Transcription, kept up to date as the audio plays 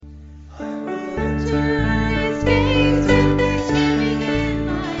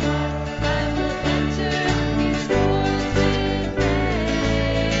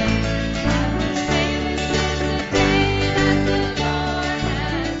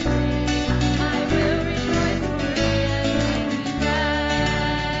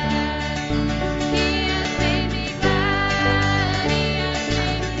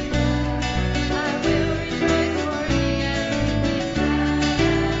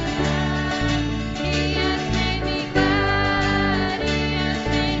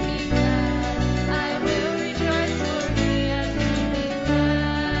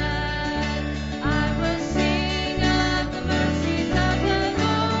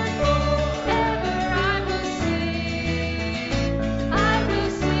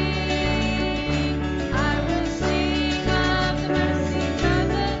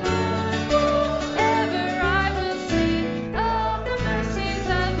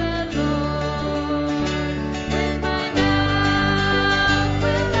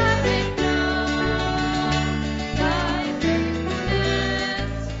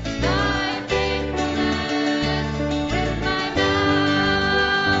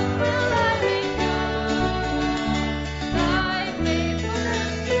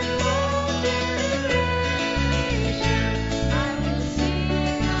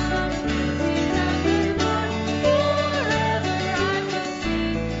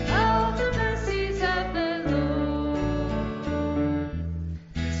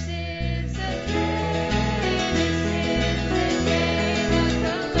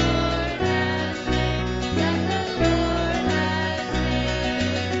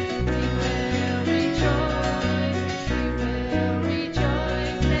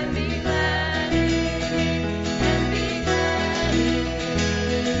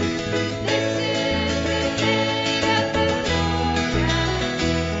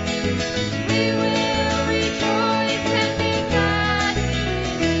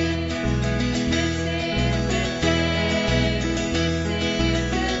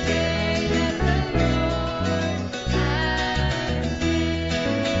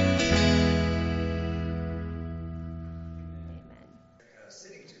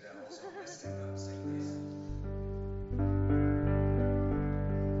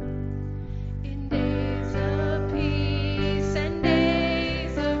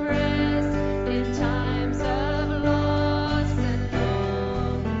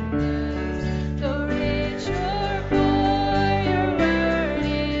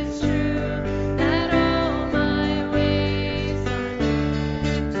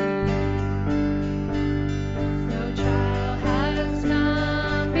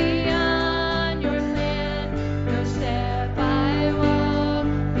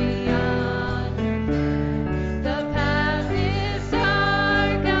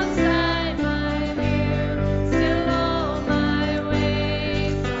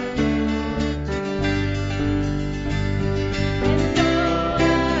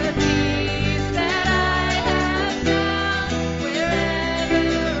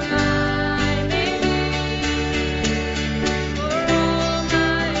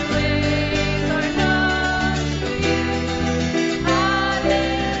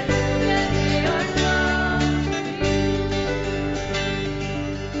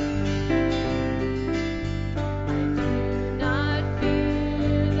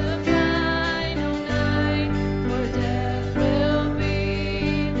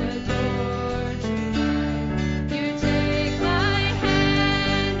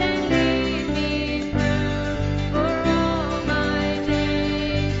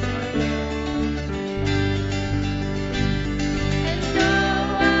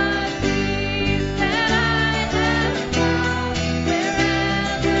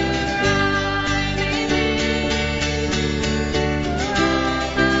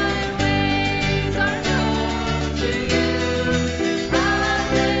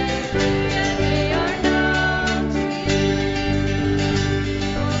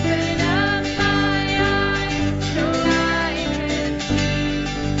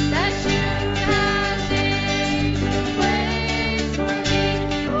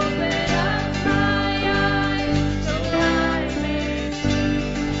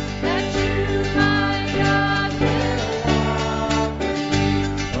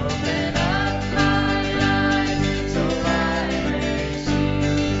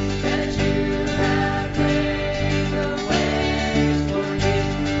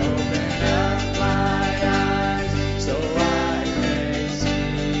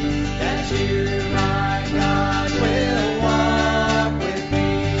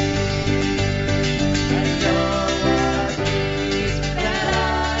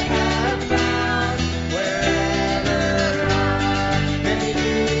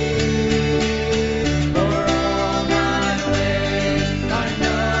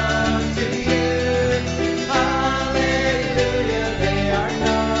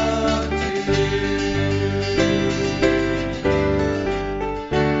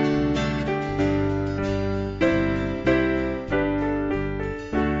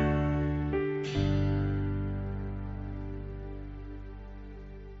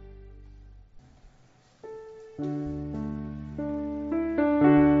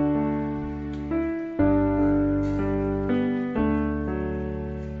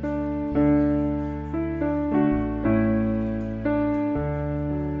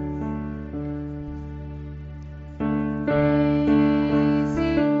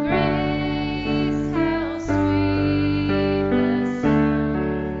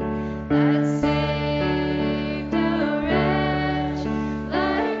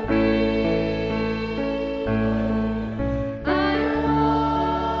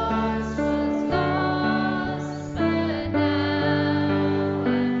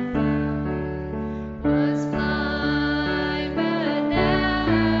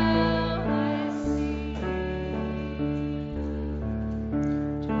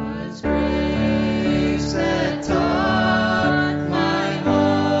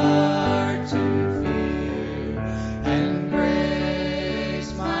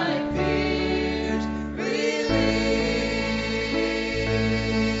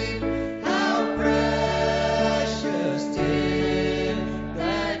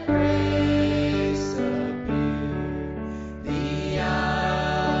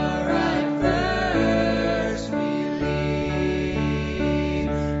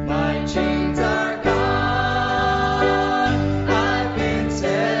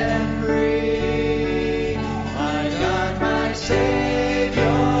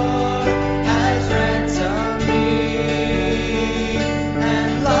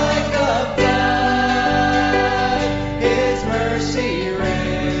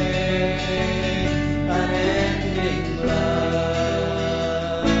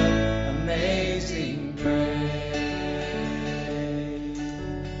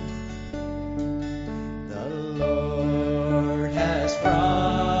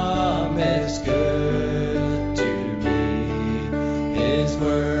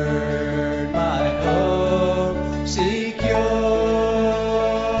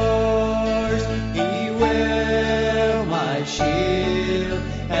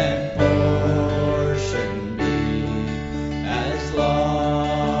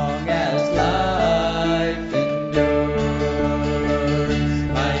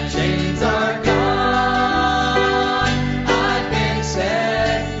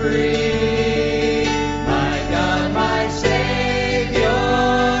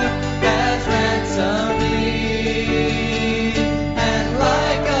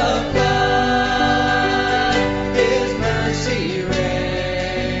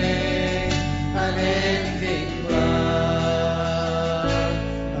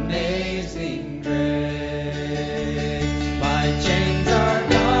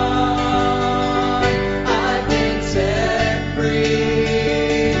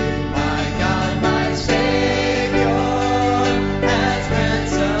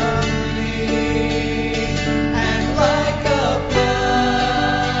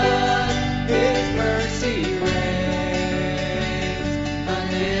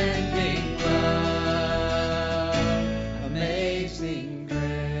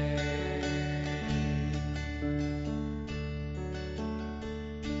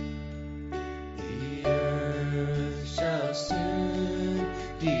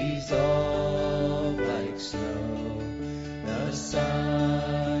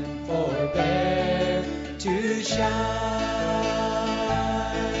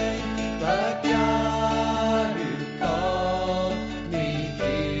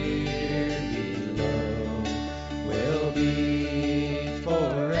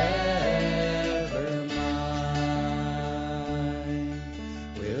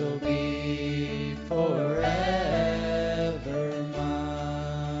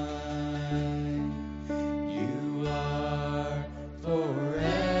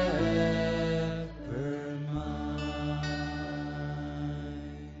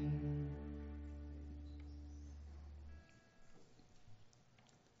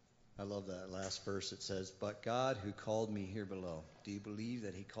Verse it says, "But God who called me here below." Do you believe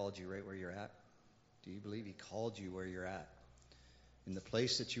that he called you right where you're at? Do you believe he called you where you're at? In the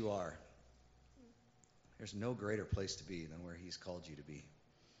place that you are. There's no greater place to be than where he's called you to be.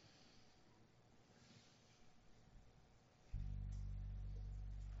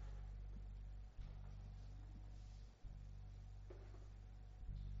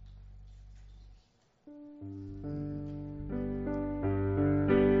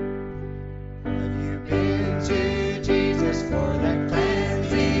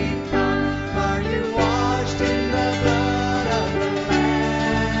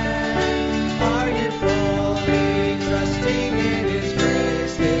 Are you fully trusting in His grace?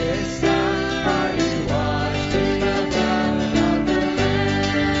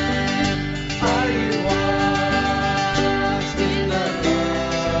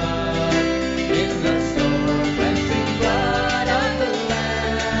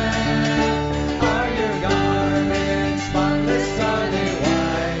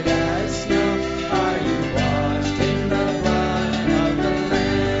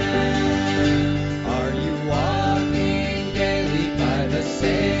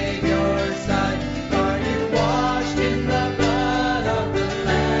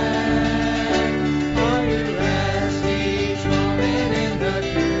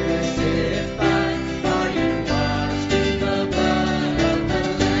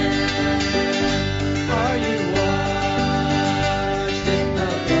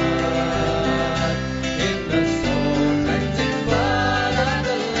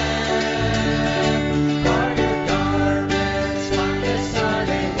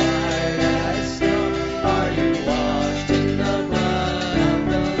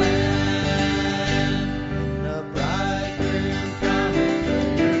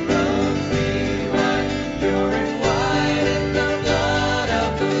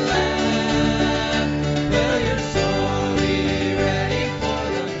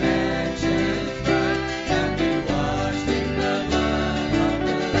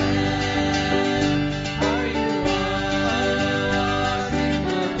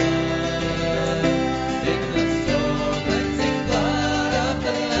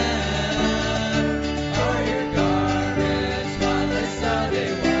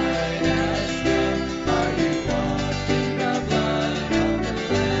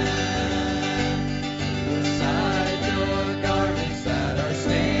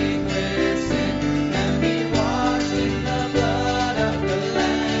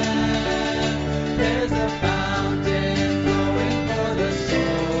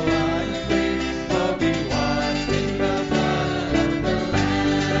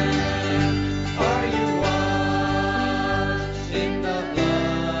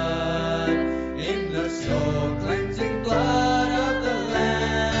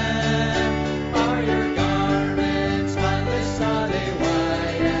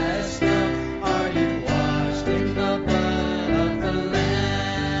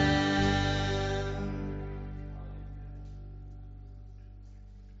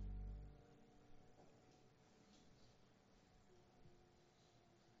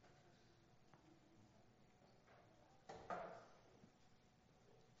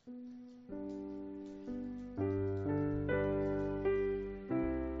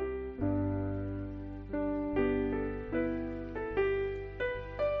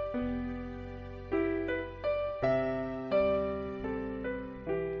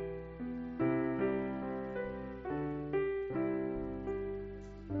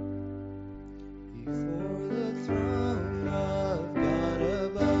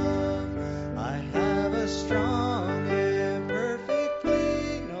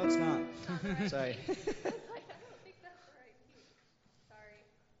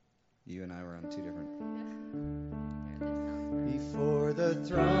 You and I were on two different. Yeah. Before the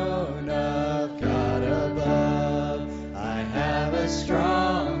throne of God above, I have a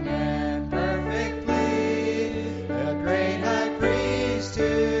strong and perfect plea, a great high priest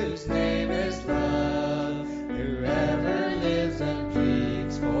whose name is love, whoever lives and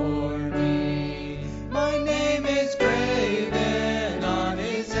pleads for me. My name is graven on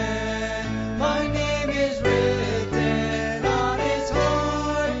his hand, my name is written on his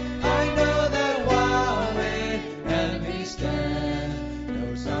heart. I know that while in heaven stand,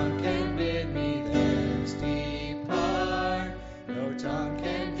 no tongue can bid me thence depart, no tongue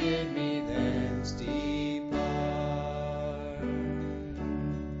can bid me thence depart.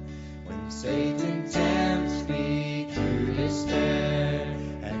 When Satan tempts me to despair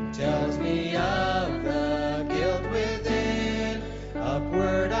and tells me of the guilt within,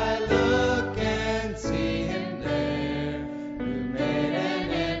 upward I look and see him there, who made an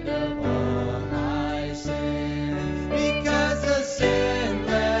end of all my sin. Because the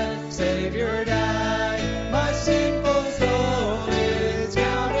sinless Savior died, my sinful soul is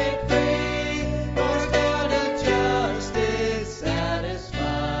counted free. My God of justice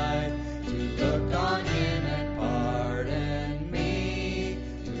satisfied to look on him and pardon me,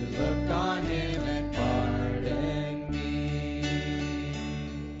 to look on him and pardon me.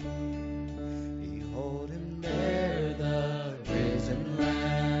 Behold him there, the risen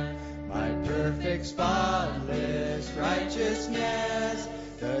Lamb, my perfect, spotless righteousness,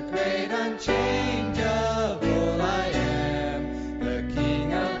 the great unchangeable I am, the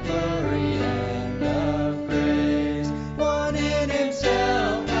King of glory and of grace. One in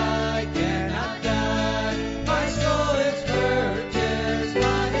himself I cannot die, my soul is purchased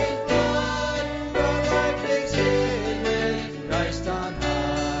by his blood, my life is hid with Christ on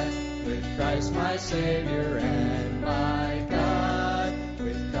high, with Christ my Savior and my God,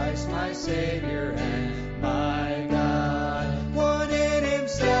 with Christ my Savior and my God. One in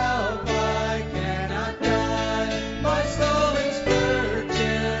himself I cannot die, my soul is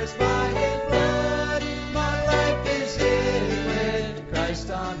purchased by his blood, my life is hid with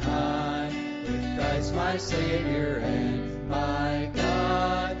Christ on high, with Christ my Savior and my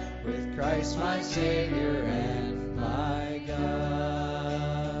God, with Christ my Savior and my God.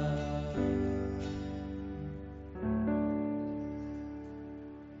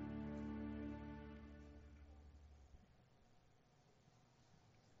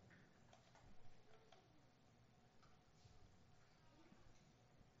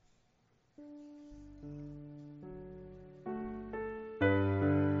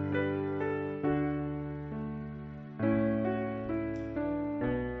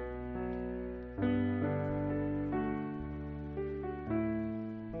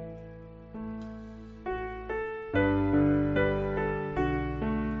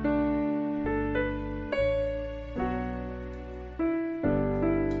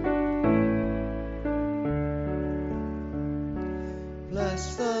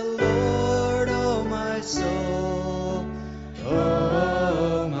 Bless the Lord, oh my soul,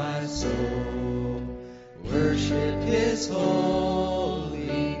 oh my soul, worship his holy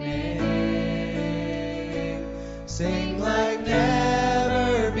name. Sing like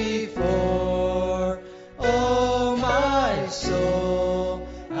never before, oh my soul,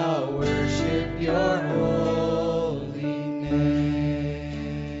 I'll worship your holy name.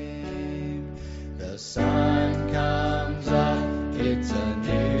 The sun comes up, it's a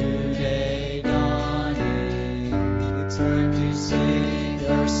new day dawning. It's time to sing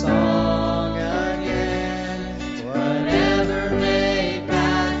your song again. Whatever may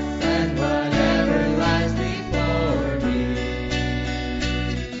pass and whatever lies before me,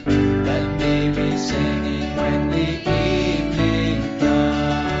 let me be singing when the evening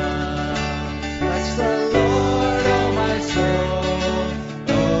comes. Bless the Lord, oh my soul,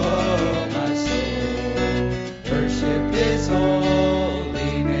 oh my soul, worship his holy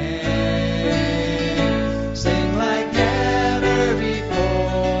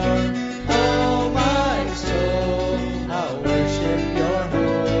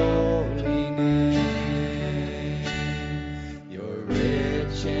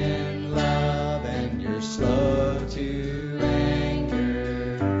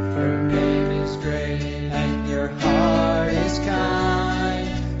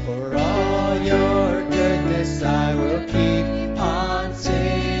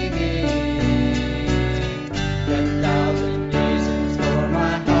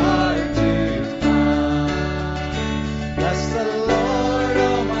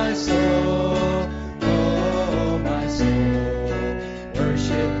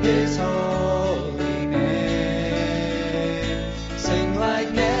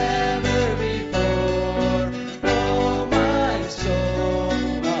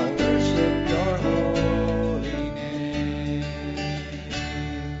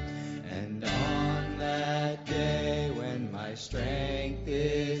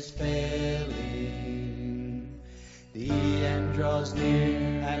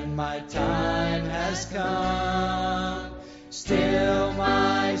when my time has come. Still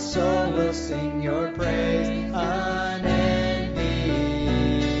my soul will sing your praise unending.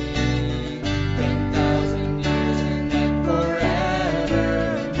 10,000 years and then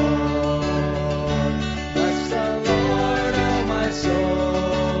forevermore. Bless the Lord, oh my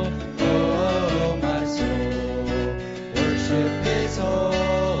soul, oh my soul. Worship His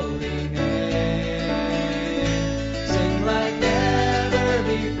holy name. Sing like never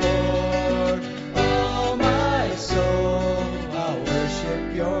before, oh my soul. I'll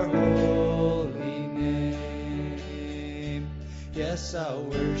worship your holy name. Yes, I'll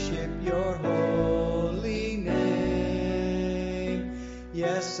worship your holy name.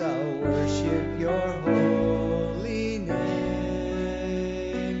 Yes, I'll worship your holy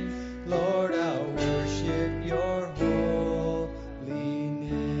name. Lord, I'll worship your holy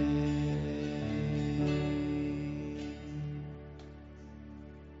name.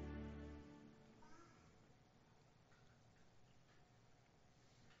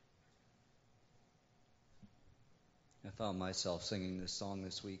 I found myself singing this song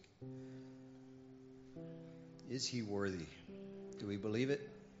this week. Is He worthy? Do we believe it?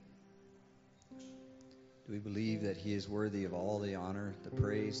 Do we believe that He is worthy of all the honor, the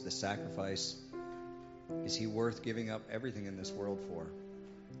praise, the sacrifice? Is He worth giving up everything in this world for?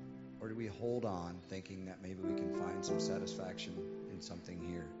 Or do we hold on thinking that maybe we can find some satisfaction in something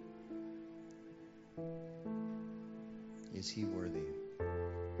here? Is He worthy?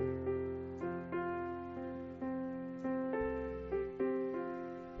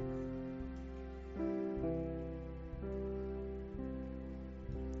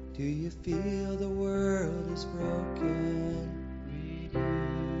 Do you feel the world is broken?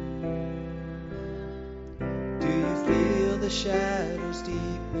 Do you feel the shadows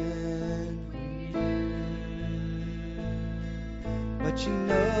deepen? But you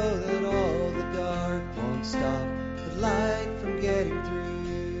know that all the dark won't stop the light from getting through.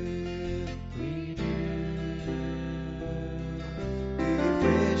 Do you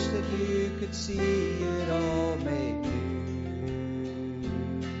wish that you could see it all made new?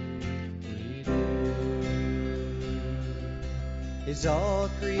 Is all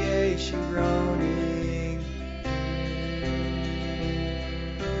creation groaning?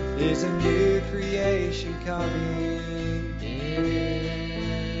 Is a new creation coming?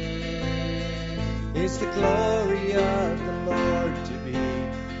 Is the glory of the Lord to be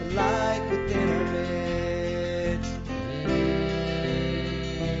the light within our midst?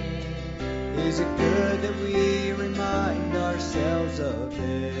 Is it good that we remind ourselves of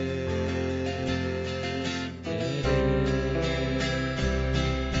this?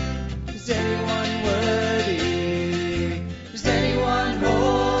 Is anyone worthy? Is anyone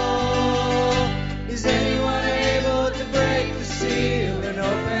whole? Is anyone able to break the seal and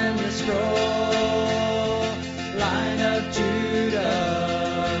open the scroll? Lion of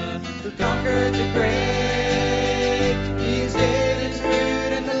Judah, who conquered the grave. He is David's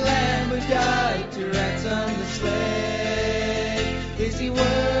root and the Lamb who died to ransom the slave. Is He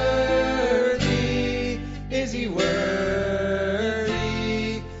worthy? Is He worthy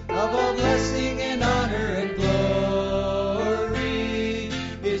of all blessing and honor and glory?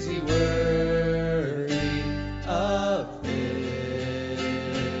 Is He worthy of it?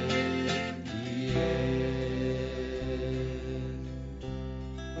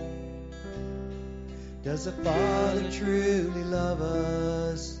 Does the Father truly love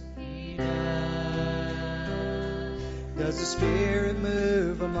us? He does. Does the Spirit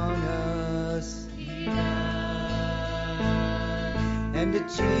move among us? He does. And did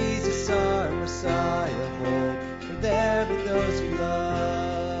Jesus our Messiah hold for there for those He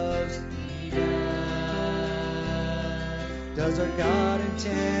loves? He does. Does our God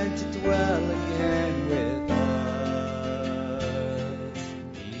intend to dwell again with us?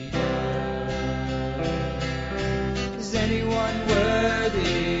 He does. Is anyone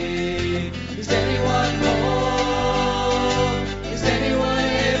worthy? Is anyone whole? Is anyone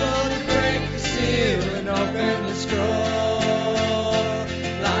able to break the seal and open the scroll?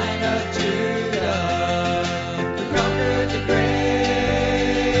 Lion of Judah, who conquered the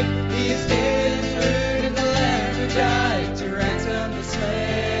grave. He is David's root and the Lamb who died to ransom the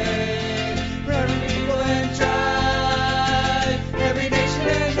slave.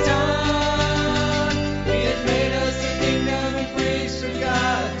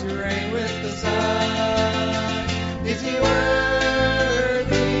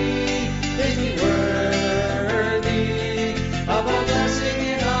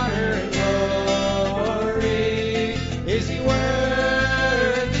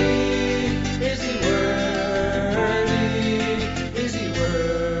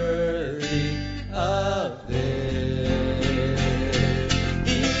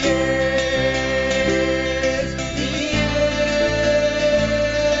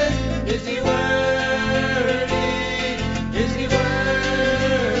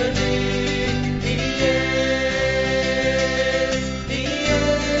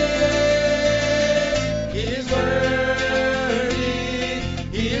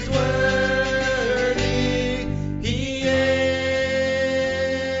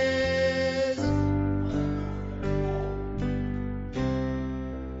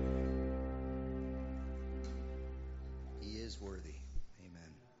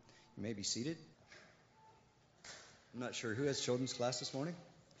 be seated. I'm not sure who has children's class this morning.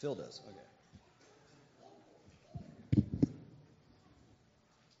 Phil does.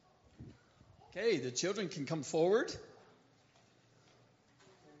 Okay. Okay, the children can come forward.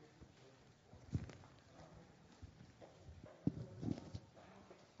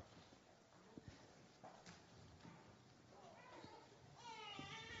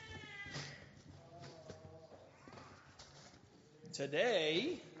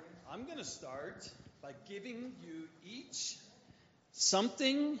 Today, I'm going to start by giving you each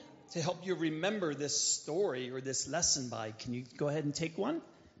something to help you remember this story or this lesson by. Can you go ahead and take one?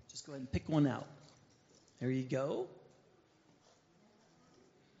 Just go ahead and pick one out. There you go.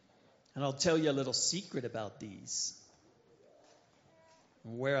 And I'll tell you a little secret about these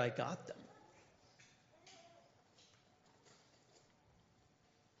and where I got them.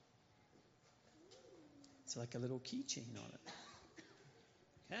 It's like a little keychain on it.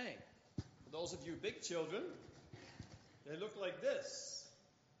 Okay. For those of you big children, they look like this.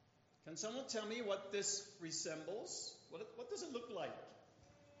 Can someone tell me what this resembles? What does it look like?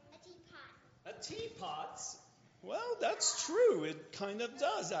 A teapot. A teapot? Well, that's true. It kind of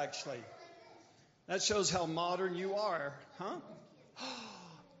does, actually. That shows how modern you are, huh?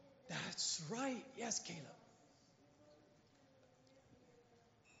 That's right. Yes, Caleb.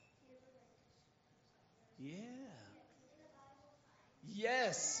 Yeah.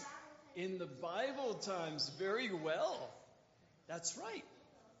 Yes, in the Bible times, very well. That's right.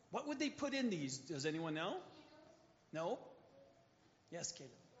 What would they put in these? Does anyone know? No? Yes,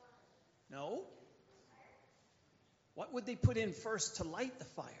 Caleb. No? What would they put in first to light the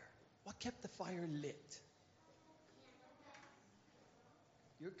fire? What kept the fire lit?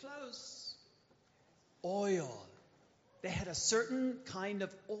 You're close. Oil. They had a certain kind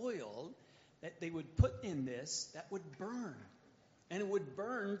of oil that they would put in this that would burn. And it would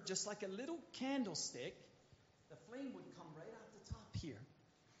burn just like a little candlestick. The flame would come right out the top here.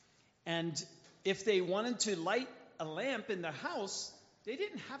 And if they wanted to light a lamp in their house, they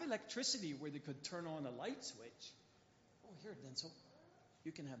didn't have electricity where they could turn on a light switch. Oh, here, Denzel.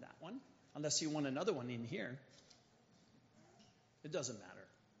 You can have that one. Unless you want another one in here. It doesn't matter.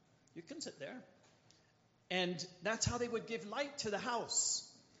 You can sit there. And that's how they would give light to the house.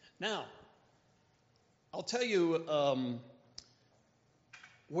 Now, I'll tell you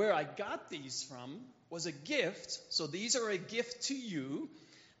where I got these from was a gift. So these are a gift to you.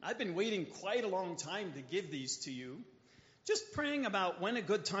 I've been waiting quite a long time to give these to you. Just praying about when a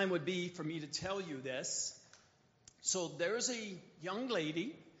good time would be for me to tell you this. So there's a young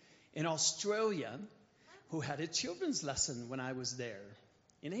lady in Australia who had a children's lesson when I was there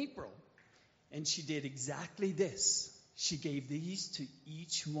in April. And she did exactly this. She gave these to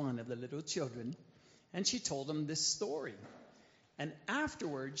each one of the little children. And she told them this story. And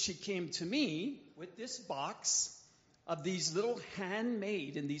afterwards, she came to me with this box of these little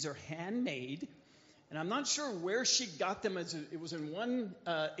handmade, and these are handmade. And I'm not sure where she got them. It was in one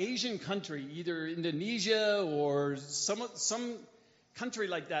Asian country, either Indonesia or some country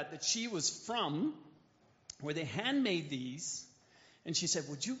like that she was from, where they handmade these. And she said,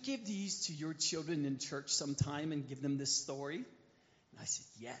 would you give these to your children in church sometime and give them this story? And I said,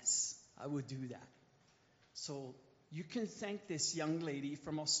 yes, I would do that. So you can thank this young lady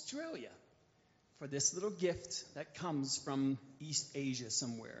from Australia for this little gift that comes from East Asia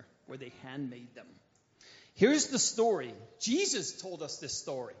somewhere where they handmade them. Here's the story. Jesus told us this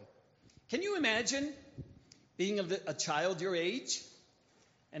story. Can you imagine being a child your age,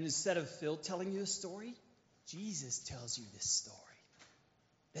 and instead of Phil telling you a story, Jesus tells you this story?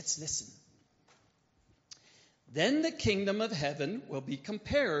 Let's listen. Then the kingdom of heaven will be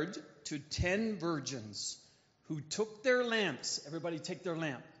compared to 10 virgins who took their lamps. Everybody take their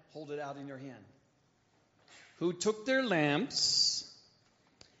lamp. Hold it out in your hand. Who took their lamps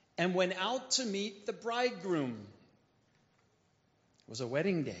and went out to meet the bridegroom. It was a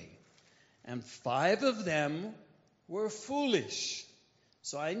wedding day. And 5 of them were foolish.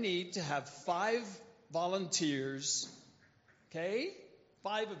 So I need to have 5 volunteers. Okay?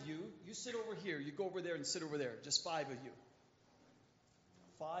 5 of you. You sit over here. You go over there and sit over there. Just 5 of you.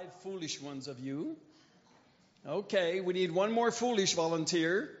 5 foolish ones of you. Okay, we need 1 more foolish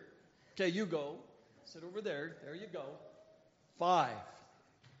volunteer. Okay, you go. Sit over there. There you go. 5.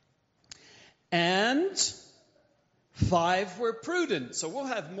 And 5 were prudent. So we'll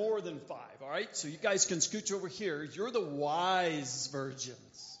have more than 5, all right? So you guys can scooch over here. You're the wise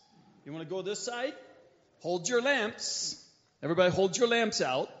virgins. You want to go this side? Hold your lamps. Everybody hold your lamps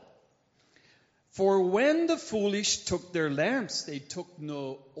out. For when the foolish took their lamps, they took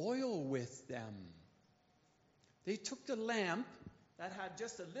no oil with them. They took the lamp that had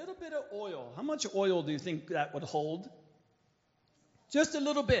just a little bit of oil. How much oil do you think that would hold? Just a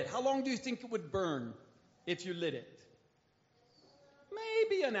little bit. How long do you think it would burn if you lit it?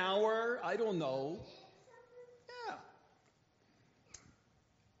 Maybe an hour. I don't know. Yeah.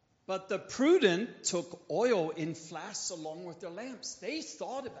 But the prudent took oil in flasks along with their lamps. They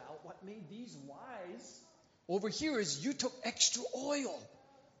thought about what made these wise. Over here is you took extra oil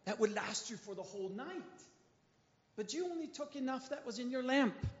that would last you for the whole night. But you only took enough that was in your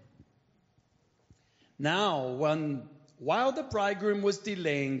lamp. Now, while the bridegroom was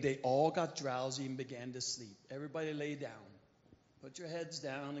delaying, they all got drowsy and began to sleep. Everybody lay down. Put your heads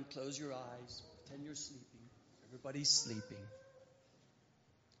down and close your eyes. Pretend you're sleeping. Everybody's sleeping.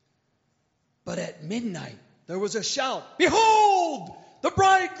 But at midnight, there was a shout. Behold, the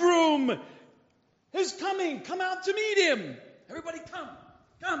bridegroom is coming. Come out to meet him. Everybody come.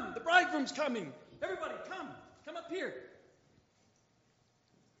 Come, the bridegroom's coming. Everybody come. Come up here.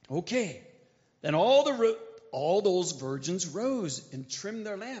 Okay. Then all those virgins rose and trimmed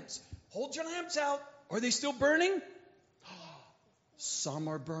their lamps. Hold your lamps out. Are they still burning? Some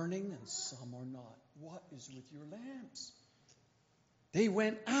are burning and some are not. What is with your lamps? They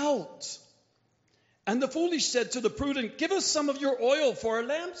went out. And the foolish said to the prudent, give us some of your oil, for our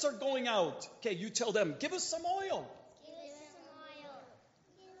lamps are going out. Okay, you tell them, give us some oil. Give us some oil.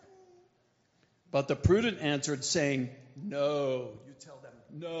 But the prudent answered, saying, no. You tell them,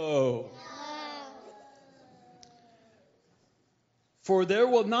 no. For there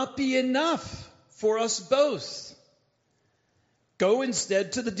will not be enough for us both. Go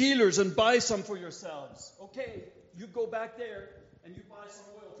instead to the dealers and buy some for yourselves. Okay, you go back there and you buy some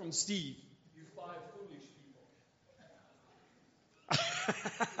oil from Steve. You five foolish people.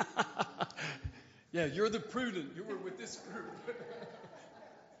 Yeah, you're the prudent. You were with this group.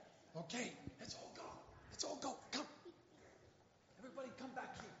 Okay, let's all go. Let's all go. Come. Everybody come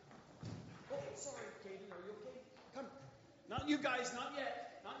back here. Oh, sorry, Katie. Are you okay? Come. Not you guys. Not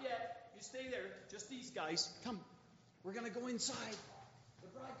yet. Not yet. You stay there. Just these guys. Come. We're going to go inside. The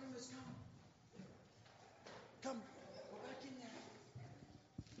bridegroom is coming. Come. Go back in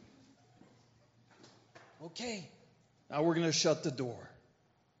there. Okay. Now we're going to shut the door.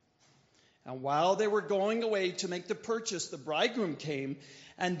 And while they were going away to make the purchase, the bridegroom came,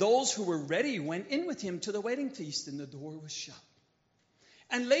 and those who were ready went in with him to the wedding feast, and the door was shut.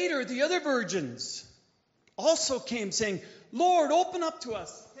 And later, the other virgins also came, saying, Lord, open up to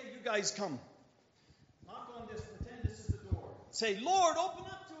us. Okay, you guys come. Knock on this. Pretend this is the door. Say, Lord, open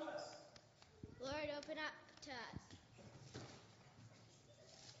up to us. Lord, open up to us.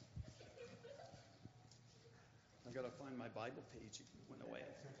 I got to find my Bible page. It went away.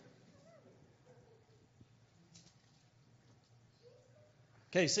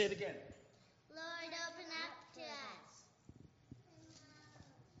 Okay, say it again. Lord, open up to us.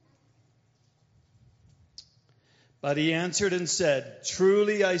 But he answered and said,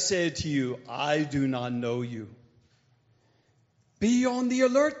 truly I say to you, I do not know you. Be on the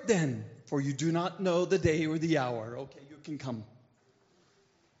alert then, for you do not know the day or the hour. Okay, you can come.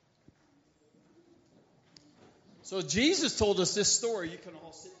 So Jesus told us this story. You can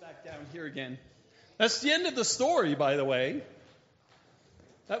all sit back down here again. That's the end of the story, by the way.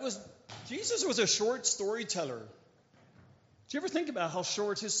 Jesus was a short storyteller. Do you ever think about how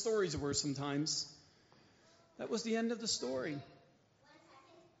short his stories were sometimes? That was the end of the story.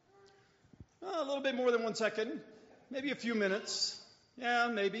 A little bit more than 1 second. Maybe a few minutes. Yeah,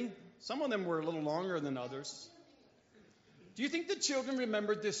 maybe. Some of them were a little longer than others. Do you think the children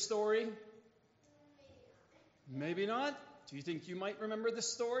remembered this story? Maybe not. Do you think you might remember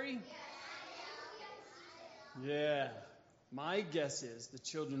this story? Yeah. My guess is the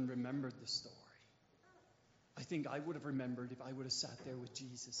children remembered the story. I think I would have remembered if I would have sat there with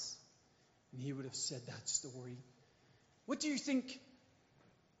Jesus and he would have said that story. What do you think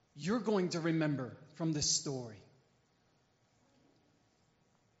you're going to remember from this story?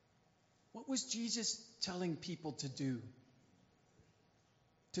 What was Jesus telling people to do?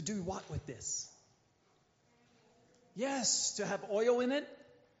 To do what with this? Yes, to have oil in it.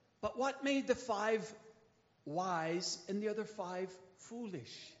 But what made the 5 wise and the other 5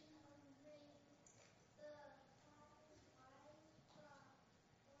 foolish?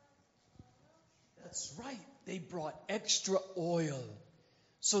 That's right. They brought extra oil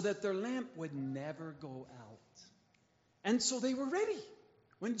so that their lamp would never go out. And so they were ready.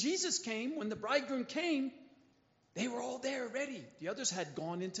 When Jesus came, when the bridegroom came, they were all there ready. The others had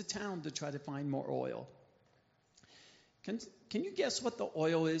gone into town to try to find more oil. Can you guess what the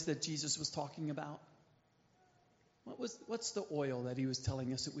oil is that Jesus was talking about? What's the oil that he was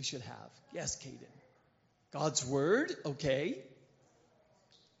telling us that we should have? Yes, Caden. God's word, okay.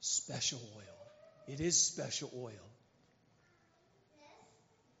 special oil. It is special oil.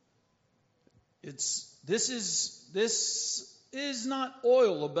 This is not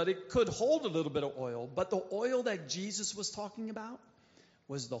oil, but it could hold a little bit of oil. But the oil that Jesus was talking about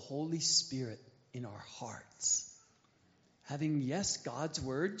was the Holy Spirit in our hearts. Having, yes, God's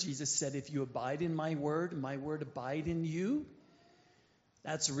word. Jesus said, if you abide in my word abide in you.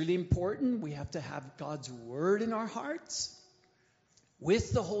 That's really important. We have to have God's word in our hearts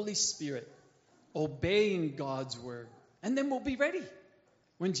with the Holy Spirit, obeying God's word. And then we'll be ready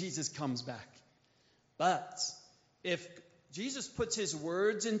when Jesus comes back. But if Jesus puts his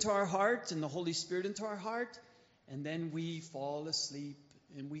words into our heart and the Holy Spirit into our heart, and then we fall asleep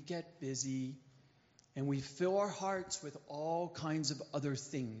and we get busy and we fill our hearts with all kinds of other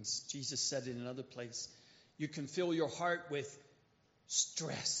things. Jesus said in another place, you can fill your heart with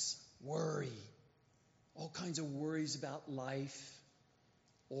stress, worry, all kinds of worries about life.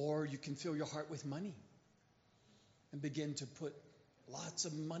 Or you can fill your heart with money and begin to put lots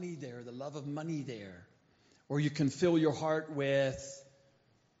of money there, the love of money there. Or you can fill your heart with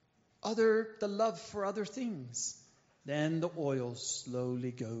the love for other things. Then the oil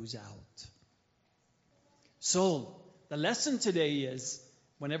slowly goes out. So, the lesson today is,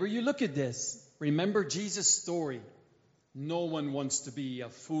 whenever you look at this, remember Jesus' story. No one wants to be a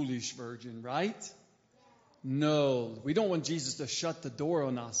foolish virgin, right? No, we don't want Jesus to shut the door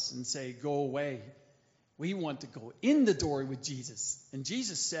on us and say, go away. We want to go in the door with Jesus. And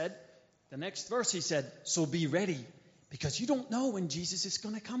Jesus said, the next verse he said, so be ready, because you don't know when Jesus is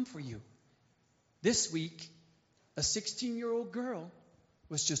going to come for you. This week, a 16-year-old girl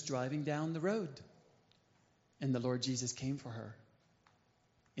was just driving down the road, and the Lord Jesus came for her.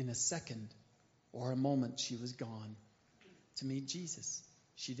 In a second or a moment, she was gone to meet Jesus.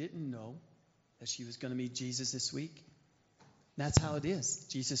 She didn't know that she was going to meet Jesus this week. That's how it is.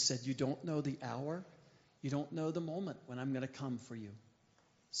 Jesus said, you don't know the hour, you don't know the moment when I'm going to come for you.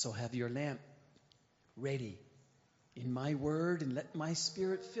 So have your lamp ready in my word and let my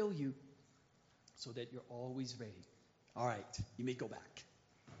Spirit fill you so that you're always ready. All right, you may go back.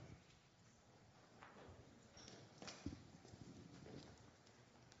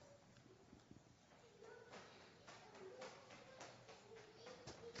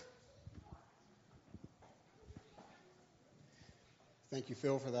 Thank you,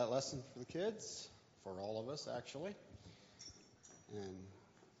 Phil, for that lesson for the kids, for all of us, actually. And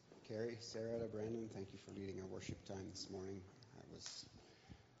Carrie, Sarah, Brandon, thank you for leading our worship time this morning. That was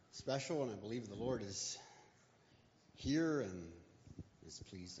special, and I believe the Lord is here and is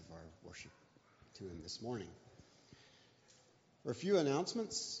pleased of our worship to him this morning. For a few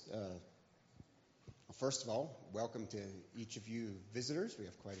announcements. First of all, welcome to each of you visitors. We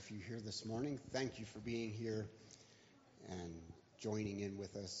have quite a few here this morning. Thank you for being here and joining in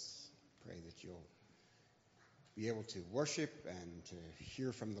with us. Pray that you'll be able to worship and to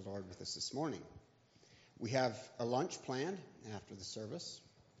hear from the Lord with us this morning. We have a lunch planned after the service,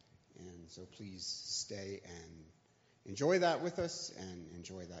 and so please stay and enjoy that with us and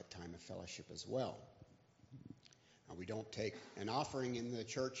enjoy that time of fellowship as well. Now, we don't take an offering in the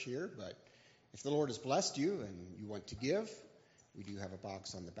church here, but if the Lord has blessed you and you want to give, we do have a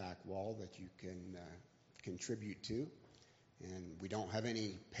box on the back wall that you can contribute to. And we don't have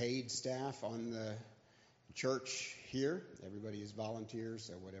any paid staff on the church here. Everybody is volunteers,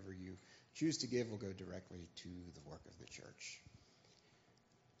 so whatever you choose to give will go directly to the work of the church.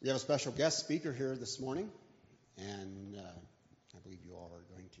 We have a special guest speaker here this morning, and I believe you all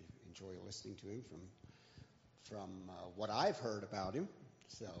are going to enjoy listening to him from what I've heard about him.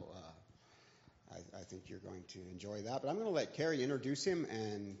 So I think you're going to enjoy that. But I'm going to let Carrie introduce him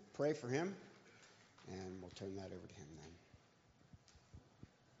and pray for him, and we'll turn that over to him then.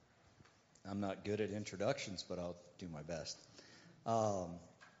 I'm not good at introductions, but I'll do my best.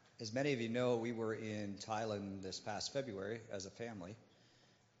 As many of you know, we were in Thailand this past February as a family,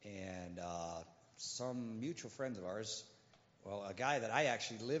 and some mutual friends of ours, well, a guy that I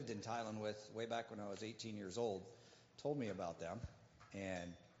actually lived in Thailand with way back when I was 18 years old, told me about them,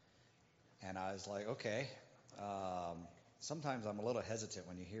 and I was like, okay. Sometimes I'm a little hesitant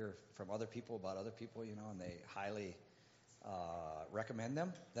when you hear from other people about other people, and they highly recommend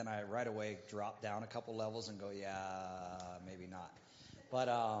them. Then I right away drop down a couple levels and go, yeah, maybe not. But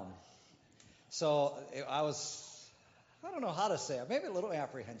so I don't know how to say it, maybe a little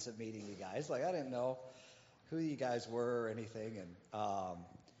apprehensive meeting you guys. Like, I didn't know who you guys were or anything. And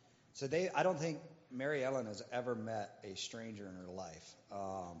so I don't think Mary Ellen has ever met a stranger in her life.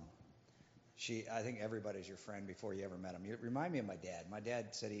 I think everybody's your friend before you ever met him. You remind me of my dad. My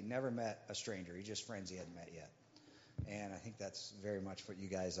dad said he never met a stranger. He just friends he hadn't met yet. And I think that's very much what you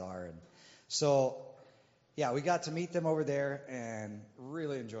guys are. And so, yeah, we got to meet them over there and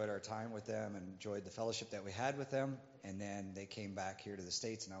really enjoyed our time with them and enjoyed the fellowship that we had with them. And then they came back here to the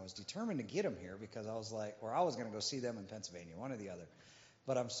States, and I was determined to get them here because I was like, or I was going to go see them in Pennsylvania, one or the other.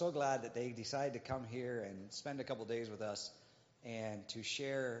 But I'm so glad that they decided to come here and spend a couple days with us and to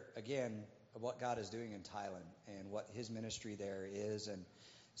share, again, what God is doing in Thailand and what his ministry there is and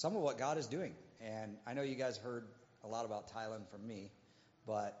some of what God is doing. And I know you guys heard a lot about Thailand from me,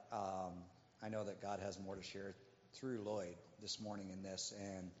 but I know that God has more to share through Lloyd this morning in this.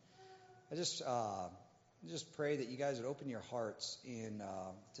 And I just pray that you guys would open your hearts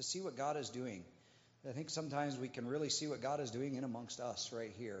to see what God is doing. I think sometimes we can really see what God is doing in amongst us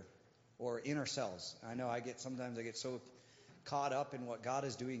right here or in ourselves. I know sometimes I get so caught up in what God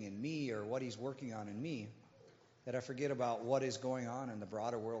is doing in me or what he's working on in me that I forget about what is going on in the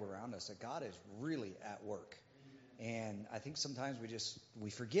broader world around us, that God is really at work. And I think sometimes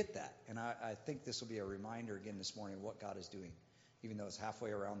we forget that. And I think this will be a reminder again this morning of what God is doing, even though it's halfway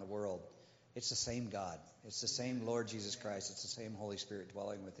around the world. It's the same God. It's the same Lord Jesus Christ. It's the same Holy Spirit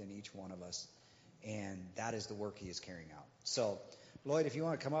dwelling within each one of us. And that is the work he is carrying out. So, Lloyd, if you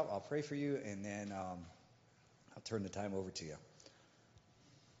want to come up, I'll pray for you, and then I'll turn the time over to you.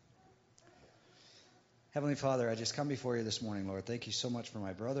 Heavenly Father, I just come before you this morning, Lord. Thank you so much for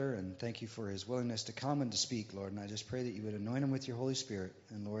my brother, and thank you for his willingness to come and to speak, Lord. And I just pray that you would anoint him with your Holy Spirit.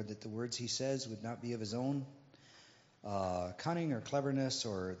 And, Lord, that the words he says would not be of his own cunning or cleverness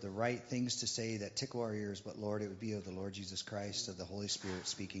or the right things to say that tickle our ears, but, Lord, it would be of the Lord Jesus Christ, of the Holy Spirit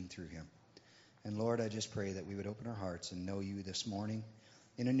speaking through him. And, Lord, I just pray that we would open our hearts and know you this morning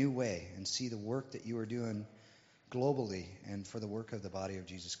in a new way and see the work that you are doing globally and for the work of the body of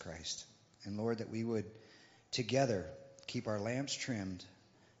Jesus Christ. And, Lord, that we would together keep our lamps trimmed,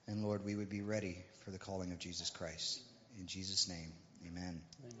 and, Lord, we would be ready for the calling of Jesus Christ. In Jesus' name, amen.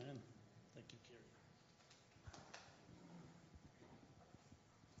 Amen. Thank you, Kerry.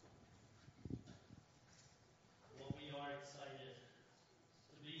 Well, we are excited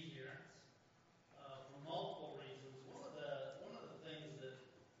to be here for multiple reasons. One of the things that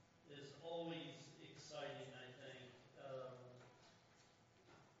is always exciting, I think,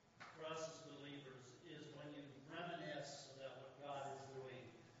 for us as believers is when you reminisce about what God is doing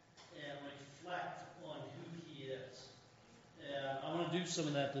and reflect on who he is. And I want to do some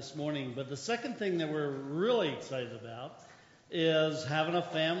of that this morning. But the second thing that we're really excited about is having a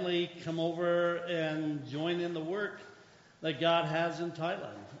family come over and join in the work that God has in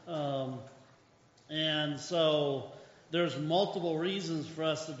Thailand. And so there's multiple reasons for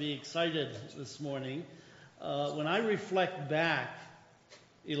us to be excited this morning. When I reflect back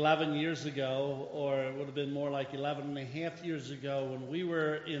 11 years ago, or it would have been more like 11 and a half years ago, when we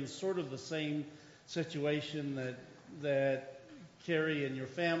were in sort of the same situation that Carrie and your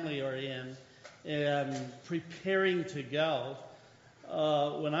family are in, and preparing to go.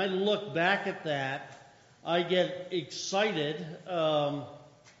 When I look back at that, I get excited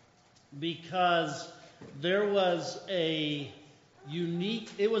because there was a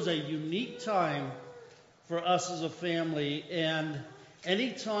unique time for us as a family, and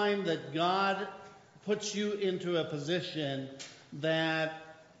any time that God puts you into a position that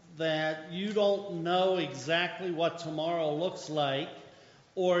you don't know exactly what tomorrow looks like,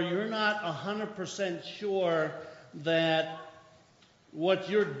 or you're not 100% sure that what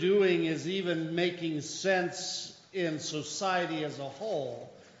you're doing is even making sense in society as a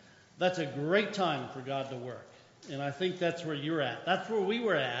whole, that's a great time for God to work. And I think that's where you're at. That's where we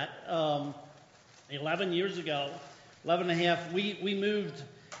were at 11 years ago. 11 and a half. We moved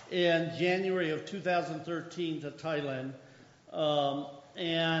in January of 2013 to Thailand.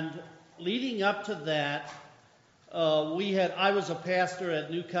 And leading up to that, I was a pastor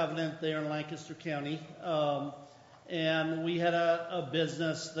at New Covenant there in Lancaster County. And we had a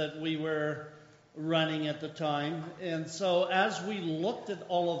business that we were running at the time. And so as we looked at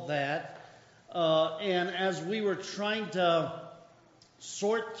all of that, and as we were trying to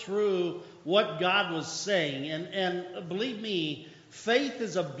sort through what God was saying, and believe me, faith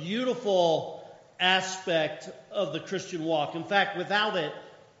is a beautiful aspect of the Christian walk. In fact, without it,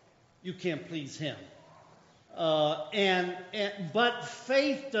 you can't please him. But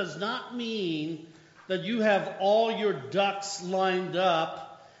faith does not mean that you have all your ducks lined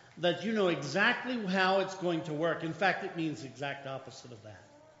up, that you know exactly how it's going to work. In fact, it means the exact opposite of that.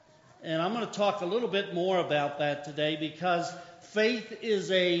 And I'm going to talk a little bit more about that today, because faith is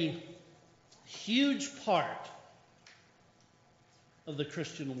a huge part of the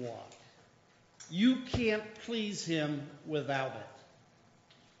Christian walk. You can't please him without it.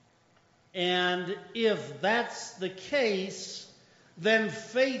 And if that's the case, then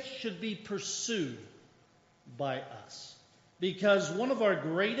faith should be pursued by us. Because one of our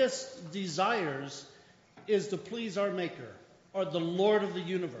greatest desires is to please our Maker, or the Lord of the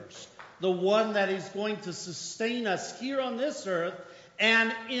universe, the one that is going to sustain us here on this earth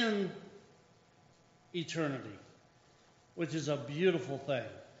and in eternity, which is a beautiful thing.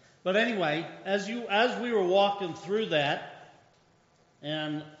 But anyway, as we were walking through that,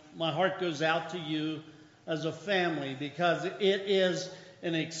 and my heart goes out to you as a family, because it is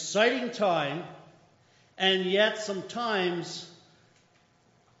an exciting time, and yet sometimes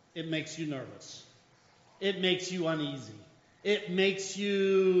it makes you nervous. It makes you uneasy. It makes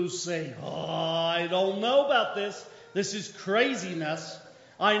you say, oh, I don't know about this. This is craziness.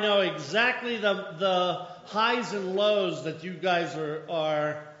 I know exactly the highs and lows that you guys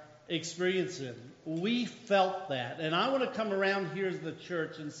are experiencing. We felt that. And I want to come around here to the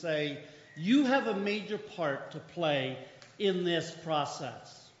church and say, you have a major part to play in this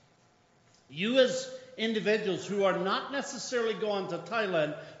process. You as individuals who are not necessarily going to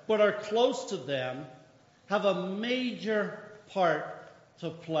Thailand, but are close to them, have a major part to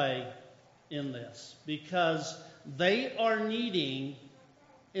play in this, because they are needing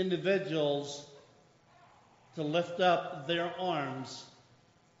individuals to lift up their arms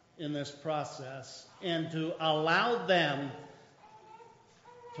in this process and to allow them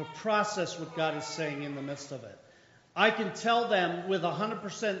to process what God is saying in the midst of it. I can tell them with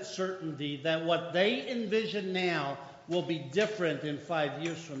 100% certainty that what they envision now will be different in 5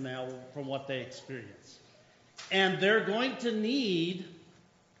 years from now from what they experience. And they're going to need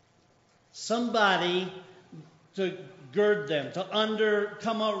somebody to gird them, to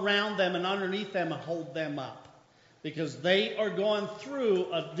come around them and underneath them and hold them up. Because they are going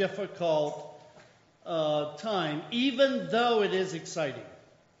through a difficult time, even though it is exciting.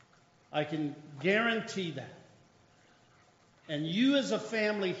 I can guarantee that. And you as a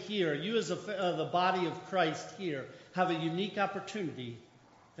family here, you as the body of Christ here, have a unique opportunity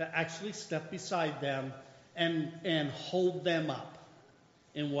to actually step beside them and hold them up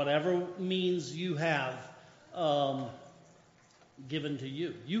in whatever means you have given to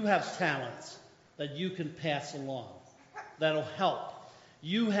you. You have talents that you can pass along that'll help.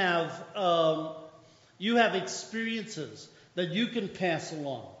 You have experiences that you can pass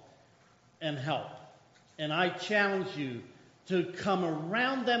along and help. And I challenge you to come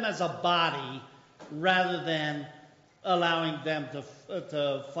around them as a body rather than allowing them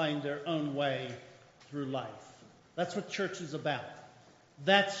to find their own way through life. That's what church is about.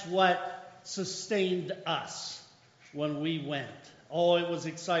 That's what sustained us when we went. Oh, it was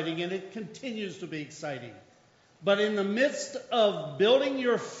exciting, and it continues to be exciting. But in the midst of building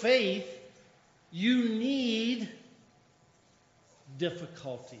your faith, you need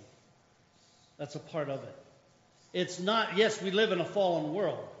difficulty. That's a part of it. It's not, yes, we live in a fallen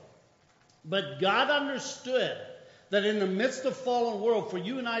world. But God understood that in the midst of fallen world, for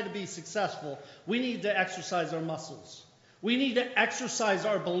you and I to be successful, we need to exercise our muscles. We need to exercise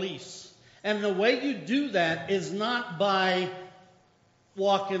our beliefs. And the way you do that is not by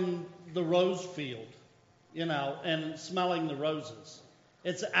walking the rose field, and smelling the roses.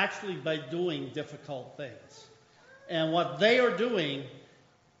 It's actually by doing difficult things. And what they are doing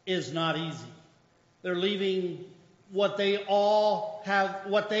is not easy. They're leaving what they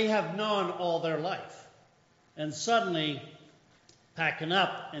have known all their life, and suddenly packing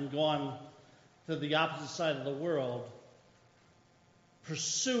up and going to the opposite side of the world,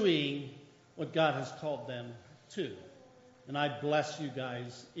 pursuing what God has called them to. And I bless you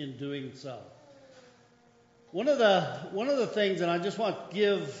guys in doing so. One of the things, and I just want to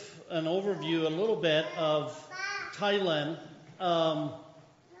give an overview a little bit of Thailand,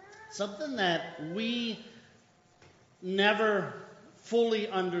 something that we never fully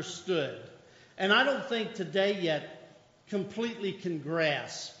understood, and I don't think today yet completely can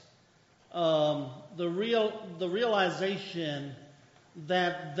grasp the realization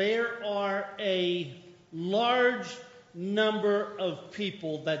that there are a large number of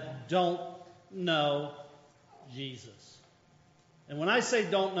people that don't know Jesus. And when I say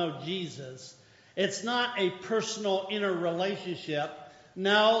don't know Jesus, it's not a personal inner relationship.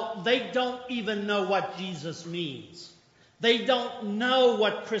 No, they don't even know what Jesus means. They don't know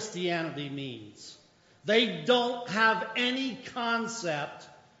what Christianity means. They don't have any concept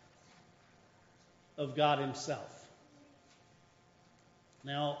of God Himself.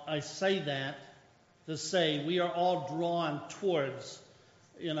 Now, I say that to say we are all drawn towards,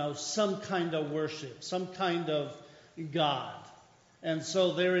 some kind of worship, some kind of God. And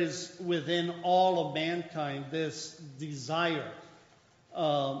so there is within all of mankind this desire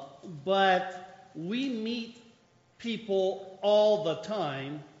But we meet people all the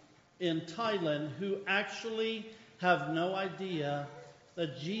time in Thailand who actually have no idea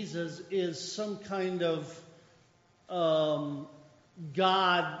that Jesus is some kind of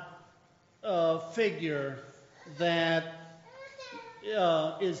God figure that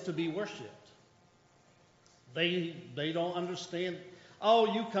is to be worshipped. They don't understand.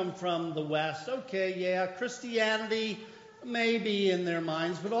 Oh, you come from the West. Okay, yeah, Christianity may be in their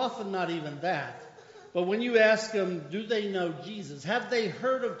minds, but often not even that. But when you ask them, do they know Jesus? Have they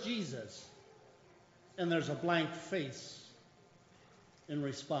heard of Jesus? And there's a blank face in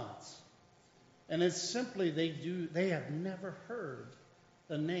response. And it's simply they have never heard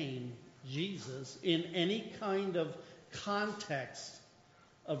the name Jesus in any kind of context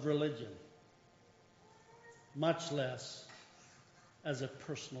of religion, much less as a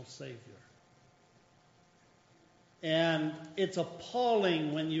personal Savior. And it's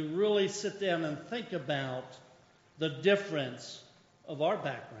appalling when you really sit down and think about the difference of our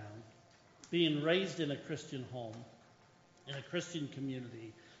background, being raised in a Christian home, in a Christian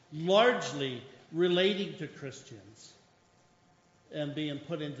community, largely relating to Christians, and being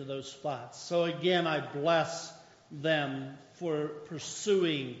put into those spots. So again, I bless them for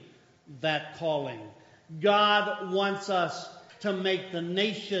pursuing that calling. God wants us to make the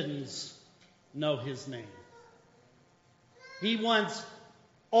nations know His name. He wants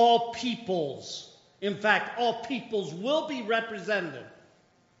all peoples. In fact, all peoples will be represented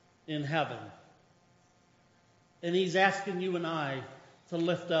in heaven. And He's asking you and I to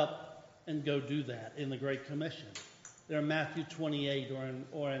lift up and go do that in the Great Commission. There in Matthew 28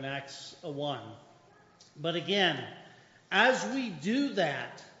 or in Acts 1. But again, as we do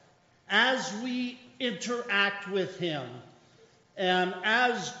that, as we interact with Him, and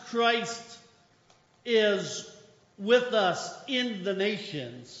as Christ is with us in the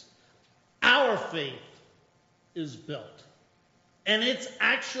nations, our faith is built. And it's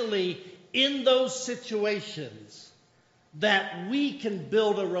actually in those situations that we can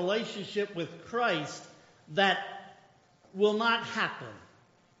build a relationship with Christ that will not happen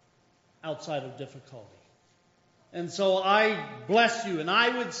outside of difficulty. And so I bless you, and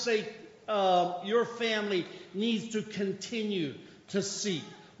I would say your family needs to continue to seek.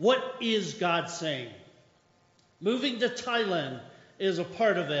 What is God saying? Moving to Thailand is a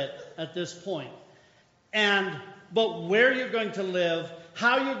part of it at this point. But where you're going to live,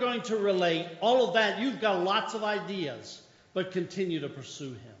 how you're going to relate, all of that, you've got lots of ideas, but continue to pursue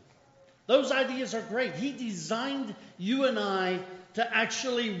Him. Those ideas are great. He designed you and I to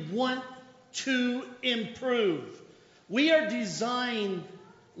actually want to improve. We are designed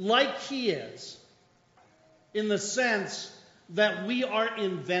like He is, in the sense that we are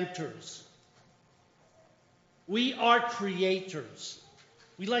inventors. We are creators.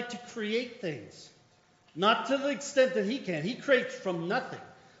 We like to create things. Not to the extent that He can. He creates from nothing.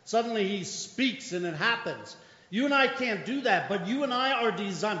 Suddenly He speaks and it happens. You and I can't do that, but you and I are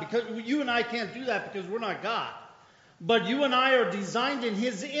designed, because you and I can't do that because we're not God. But you and I are designed in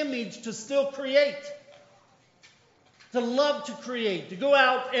His image to still create. To love to create, to go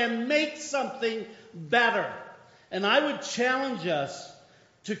out and make something better. And I would challenge us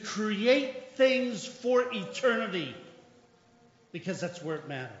to create things for eternity, because that's where it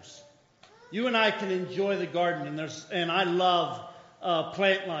matters. You and I can enjoy the garden, and I love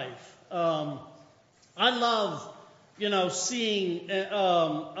plant life. I love, seeing,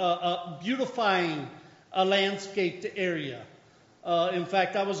 beautifying a landscaped area. In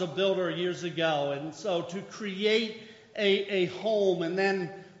fact, I was a builder years ago, and so to create a home and then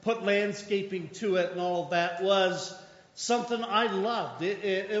put landscaping to it and all of that was something I loved.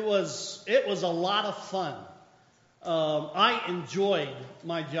 It was a lot of fun. I enjoyed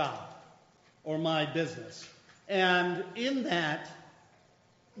my job or my business. And in that,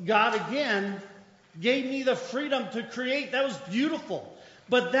 God again gave me the freedom to create. That was beautiful.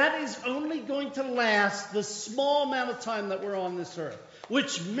 But that is only going to last the small amount of time that we're on this earth,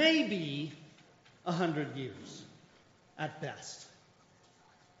 which may be 100 years at best,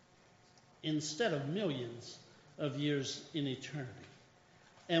 instead of millions of years in eternity.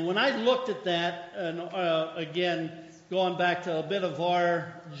 And when I looked at that, and again, going back to a bit of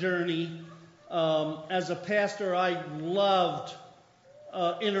our journey, as a pastor, I loved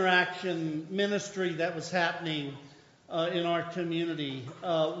interaction ministry that was happening in our community.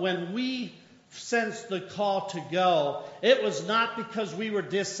 When we sensed the call to go, it was not because we were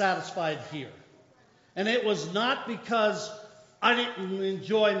dissatisfied here. And it was not because I didn't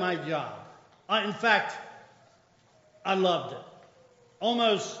enjoy my job. In fact, I loved it,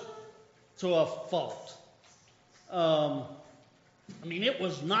 almost to a fault. I mean, it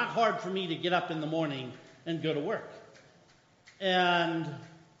was not hard for me to get up in the morning and go to work. And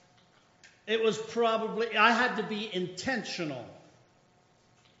it was probably, I had to be intentional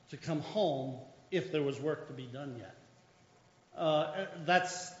to come home if there was work to be done yet.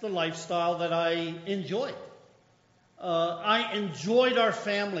 That's the lifestyle that I enjoyed. I enjoyed our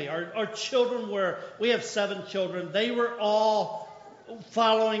family. Our children we have 7 children. They were all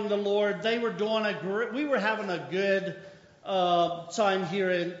following the Lord. They were we were having a good time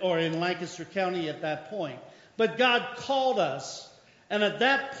here in Lancaster County at that point. But God called us, and at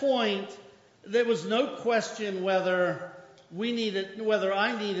that point, there was no question whether I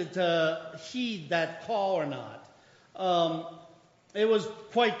needed to heed that call or not. It was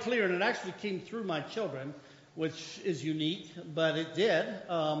quite clear, and it actually came through my children, which is unique, but it did.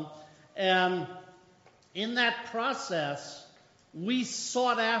 And in that process, we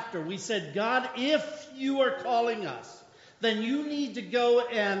sought after. We said, God, if you are calling us, then you need to go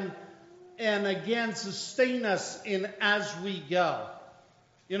and again sustain us as we go.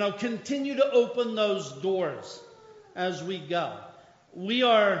 Continue to open those doors as we go. We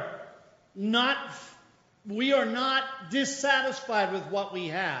are not dissatisfied with what we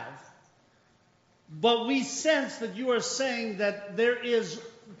have, but we sense that you are saying that there is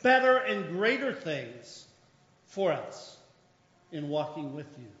better and greater things for us in walking with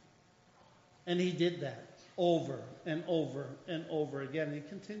you. And he did that over and over and over again. And he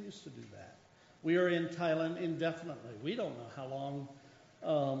continues to do that. We are in Thailand indefinitely. We don't know how long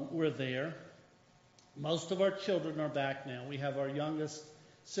we're there. Most of our children are back now. We have our youngest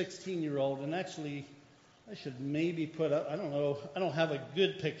 16-year-old, and actually, I should maybe put up, I don't know, I don't have a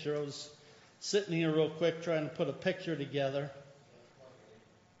good picture. I was sitting here real quick trying to put a picture together.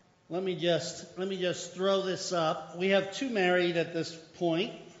 Let me just throw this up. We have 2 married at this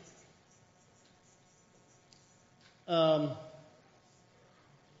point. But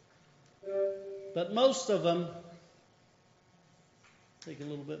most of them take a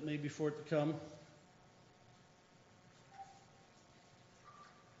little bit maybe for it to come.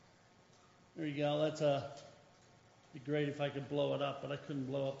 There you go. It'd be great if I could blow it up, but I couldn't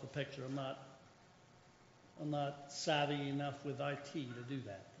blow up the picture. I'm not savvy enough with IT to do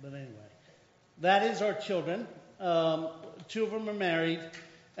that. But anyway, that is our children. 2 of them are married,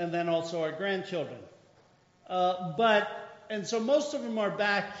 and then also our grandchildren. And so most of them are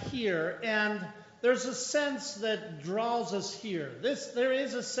back here, and there's a sense that draws us here. There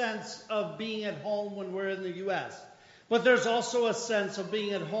is a sense of being at home when we're in the U.S., but there's also a sense of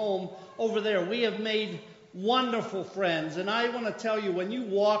being at home over there. We have made wonderful friends, and I want to tell you, when you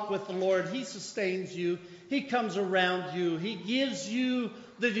walk with the Lord, he sustains you, he comes around you, he gives you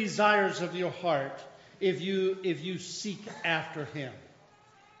the desires of your heart if you seek after him.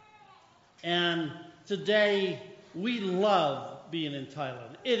 And today, we love being in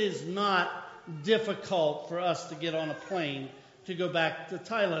Thailand. It is not difficult for us to get on a plane to go back to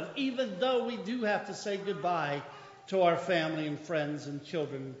Thailand, even though we do have to say goodbye to our family and friends and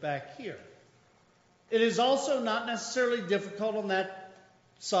children back here. It is also not necessarily difficult on that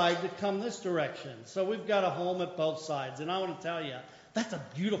side to come this direction. So we've got a home at both sides, and I want to tell you, that's a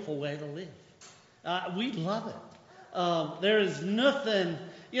beautiful way to live. We love it. There is nothing,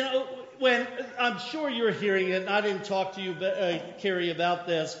 when I'm sure you're hearing it, and I didn't talk to you, Carrie, about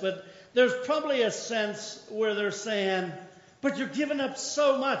this, but there's probably a sense where they're saying, but you're giving up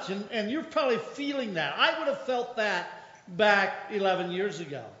so much, and you're probably feeling that. I would have felt that back 11 years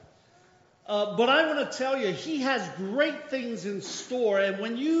ago. But I want to tell you, he has great things in store, and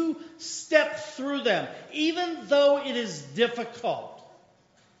when you step through them, even though it is difficult,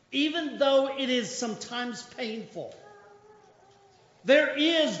 even though it is sometimes painful, there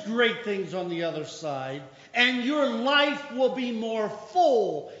is great things on the other side, and your life will be more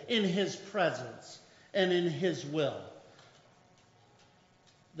full in his presence and in his will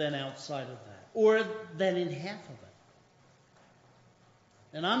than outside of that, or than in half of it.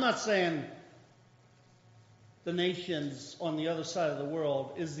 And I'm not saying the nations on the other side of the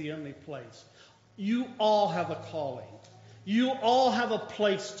world is the only place. You all have a calling. You all have a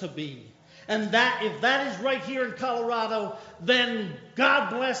place to be. And that, if that is right here in Colorado, then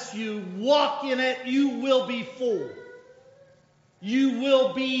God bless you. Walk in it. You will be full. You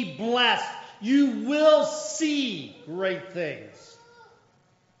will be blessed. You will see great things.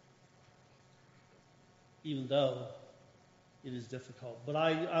 Even though it is difficult. But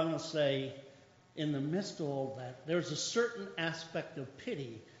I want to say, in the midst of all that, there's a certain aspect of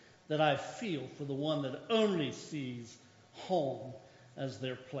pity that I feel for the one that only sees home as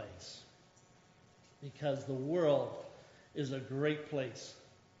their place. Because the world is a great place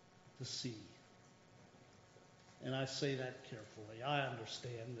to see. And I say that carefully. I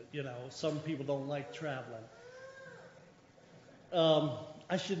understand that, some people don't like traveling.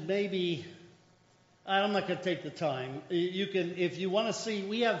 I should maybe, I'm not going to take the time. You can, if you want to see,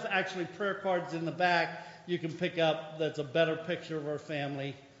 we have actually prayer cards in the back you can pick up that's a better picture of our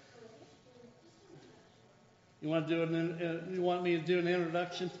family. You want me to do an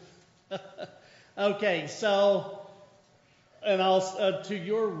introduction? Okay, so, and I'll to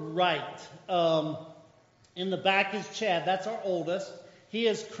your right, in the back is Chad. That's our oldest. He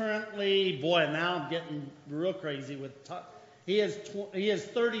is currently, boy, now I'm getting real crazy with. He is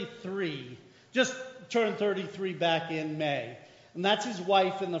 33. Just turned 33 back in May, and that's his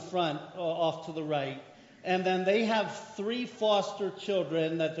wife in the front, off to the right. And then they have 3 foster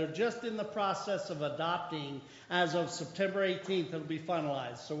children that they're just in the process of adopting. As of September 18th, it'll be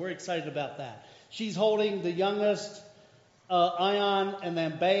finalized. So we're excited about that. She's holding the youngest, Ion, and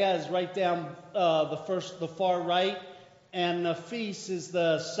then Bea is right down the far right, and Nafis is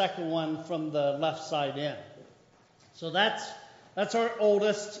the second one from the left side in. So that's our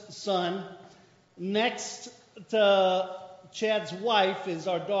oldest son. Next to Chad's wife is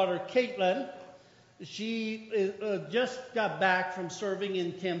our daughter Caitlin. She just got back from serving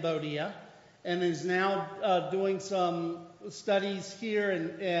in Cambodia and is now doing some studies here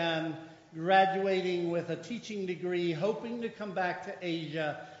and graduating with a teaching degree, hoping to come back to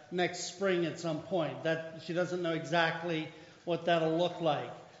Asia next spring at some point. That she doesn't know exactly what that'll look like.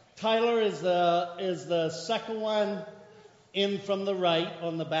 Tyler is the second one in from the right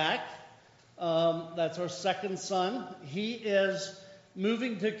on the back. That's our second son. He is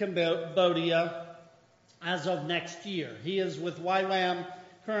moving to Cambodia as of next year. He is with YWAM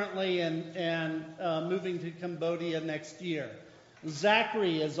currently and moving to Cambodia next year.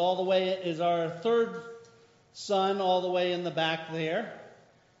 Zachary is our third son, all the way in the back there.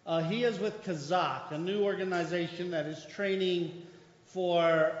 He is with Kazakh, a new organization that is training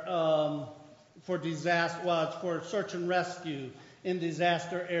for disaster. Well, it's for search and rescue in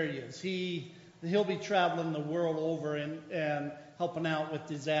disaster areas. He'll be traveling the world over and helping out with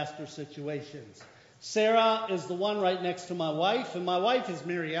disaster situations. Sarah is the one right next to my wife, and my wife is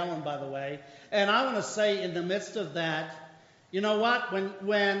Mary Ellen, by the way. And I want to say, in the midst of that, you know what?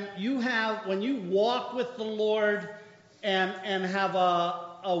 When you walk with the Lord and have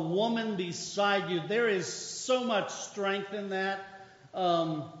a woman beside you, there is so much strength in that.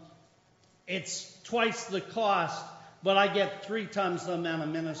 It's twice the cost, but I get 3 times the amount of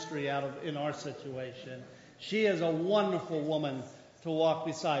ministry in our situation. She is a wonderful woman to walk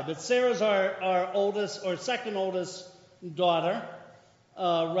beside. But Sarah's our oldest or second oldest daughter,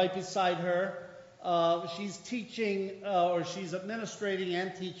 right beside her. She's teaching or she's administrating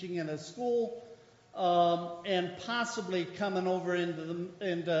and teaching in a school, and possibly coming over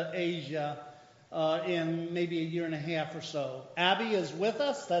into Asia in maybe a year and a half or so. Abby is with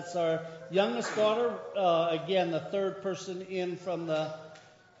us. That's our youngest daughter. Again, the third person in from the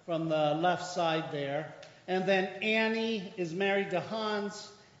left side there. And then Annie is married to Hans.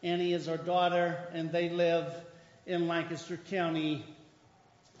 Annie is our daughter, and they live in Lancaster County.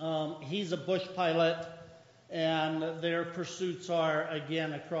 He's a bush pilot, and their pursuits are,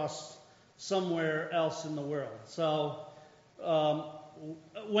 again, across somewhere else in the world. So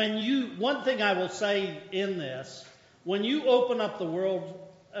one thing I will say in this, when you open up the world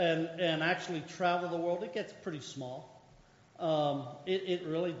and actually travel the world, it gets pretty small. It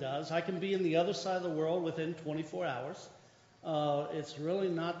really does. I can be in the other side of the world within 24 hours. It's really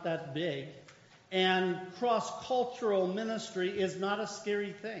not that big. And cross-cultural ministry is not a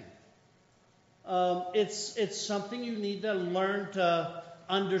scary thing. It's something you need to learn to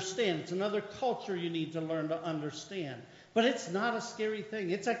understand. It's another culture you need to learn to understand. But it's not a scary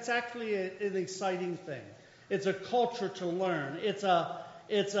thing. It's actually an exciting thing. It's a culture to learn. It's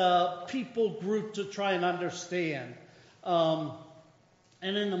a people group to try and understand. And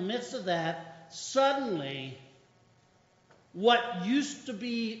in the midst of that, suddenly, what used to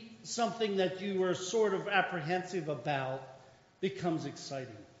be something that you were sort of apprehensive about becomes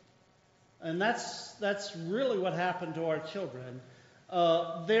exciting. And that's really what happened to our children.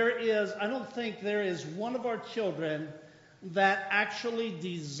 I don't think there is one of our children that actually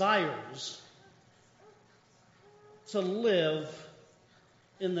desires to live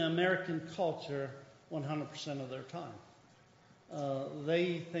in the American culture 100% of their time.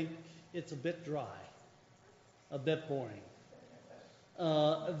 They think it's a bit dry, a bit boring.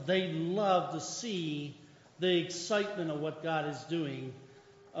 They love to see the excitement of what God is doing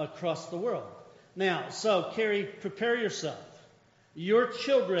across the world. Now, so Carrie, prepare yourself. Your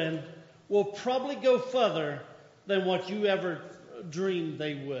children will probably go further than what you ever dreamed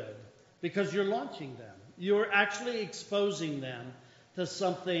they would, because you're launching them. you're actually exposing them to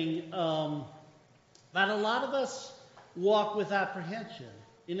something that a lot of us walk with apprehension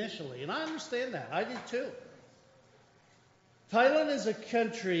initially. And I understand that. I did too. Thailand is a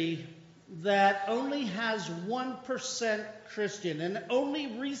country that only has 1% Christian, and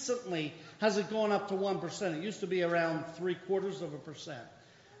only recently has it gone up to 1%. It used to be around 0.75%.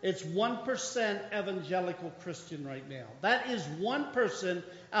 It's 1% evangelical Christian right now. That is one person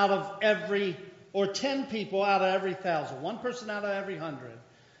out of every, or 10 people out of every 1,000. One person out of every 100.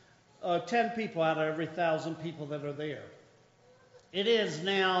 10 people out of every 1,000 people that are there. It is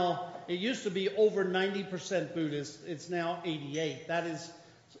now, it used to be over 90% Buddhist. It's now 88.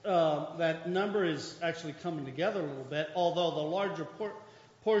 That number is actually coming together a little bit, although the larger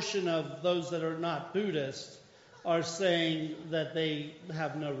portion of those that are not Buddhist are saying that they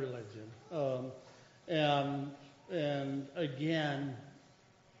have no religion, and again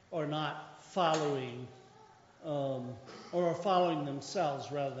are not following, or are following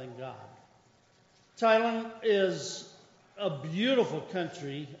themselves rather than God. Thailand is a beautiful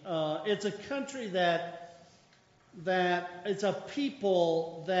country. It's a country that it's a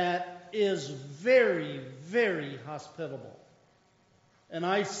people that is very, very hospitable. And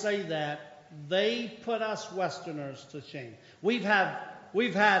I say that they put us Westerners to shame. We've had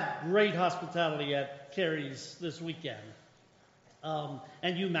great hospitality at Carrie's this weekend,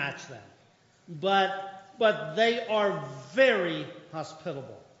 and you match them. But they are very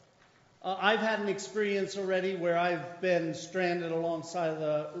hospitable. I've had an experience already where I've been stranded alongside of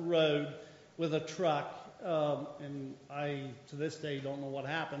the road with a truck. And I, to this day, don't know what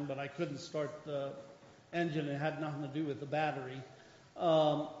happened, but I couldn't start the engine. It had nothing to do with the battery.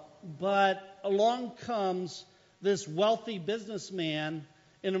 But along comes this wealthy businessman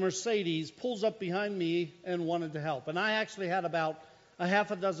in a Mercedes, pulls up behind me and wanted to help. And I actually had about a half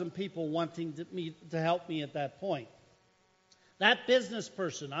a dozen people wanting to help me at that point. That business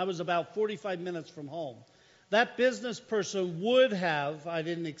person, I was about 45 minutes from home. That business person would have, I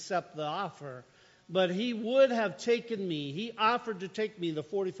didn't accept the offer, but he would have taken me, he offered to take me the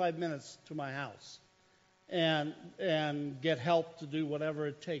 45 minutes to my house and get help to do whatever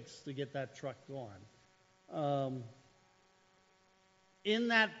it takes to get that truck going. In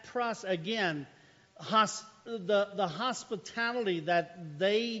that process, again, the hospitality that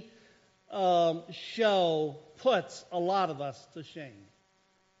they show puts a lot of us to shame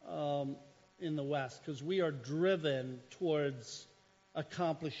in the West, because we are driven towards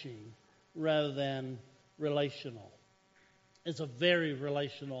accomplishing rather than relational. It's a very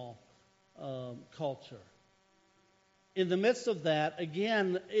relational culture. In the midst of that,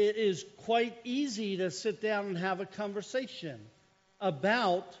 again, it is quite easy to sit down and have a conversation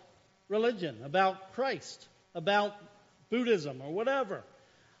about religion, about Christ, about Buddhism or whatever.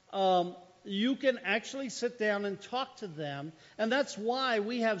 You can actually sit down and talk to them, and that's why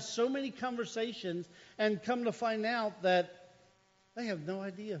we have so many conversations and come to find out that they have no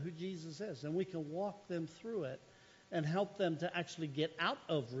idea who Jesus is, and we can walk them through it and help them to actually get out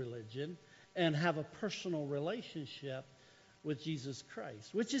of religion and have a personal relationship with Jesus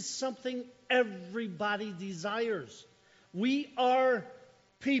Christ, which is something everybody desires. We are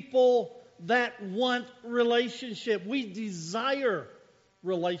people that want relationship. We desire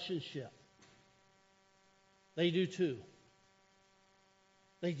relationship. They do too.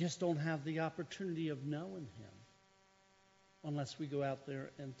 They just don't have the opportunity of knowing Him unless we go out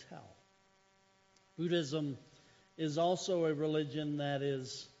there and tell. Buddhism is also a religion that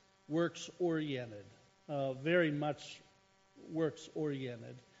is works-oriented, very much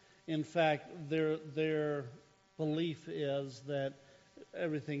works-oriented. In fact, their belief is that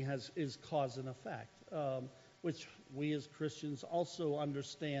everything is cause and effect, which we as Christians also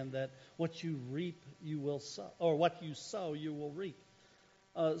understand that what you reap, you will sow, or what you sow, you will reap.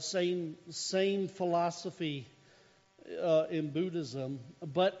 Same philosophy in Buddhism,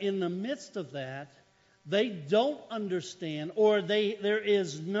 but in the midst of that, they don't understand, or there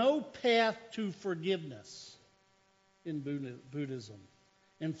is no path to forgiveness in Buddhism.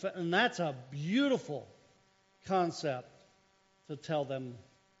 And that's a beautiful concept to tell them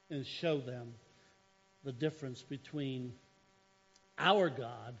and show them the difference between our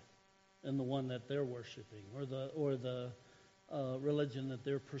God and the one that they're worshiping, or the religion that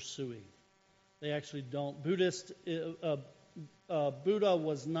they're pursuing. They actually don't. Buddha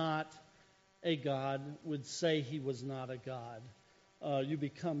was not a God, would say he was not a God. You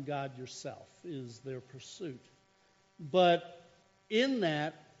become God yourself is their pursuit. But in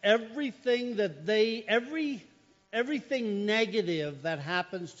that, everything negative that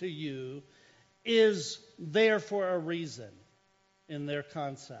happens to you is there for a reason in their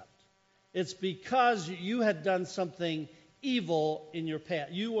concept. It's because you had done something evil in your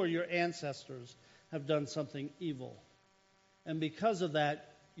past. You or your ancestors have done something evil. And because of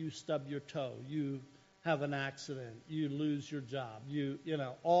that, you stub your toe. You have an accident. You lose your job. You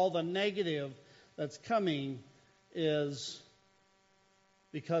know, all the negative that's coming is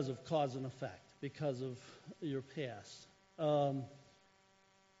because of cause and effect, because of your past.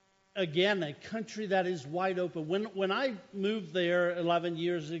 Again, a country that is wide open. When I moved there 11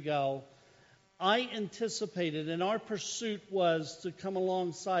 years ago, I anticipated, and our pursuit was to come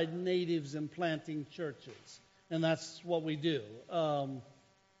alongside natives in planting churches. And that's what we do.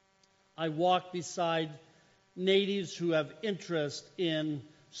 I walk beside natives who have interest in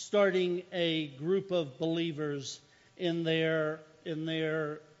starting a group of believers in their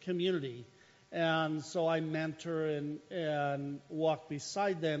community. And so I mentor and walk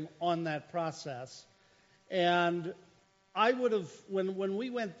beside them on that process. And I would have, when we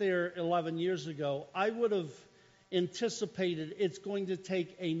went there 11 years ago, I would have anticipated it's going to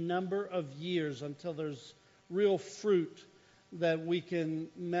take a number of years until there's real fruit that we can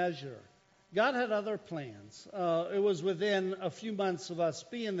measure. God had other plans. It was within a few months of us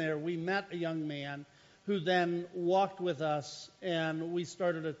being there, we met a young man who then walked with us, and we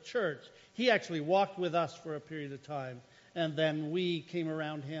started a church. He actually walked with us for a period of time, and then we came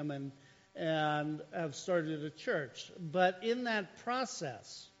around him and have started a church. But in that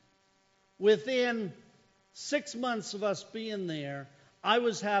process, within 6 months of us being there, I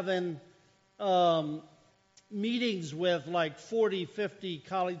was having meetings with like 40, 50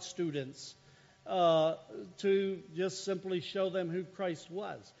 college students to just simply show them who Christ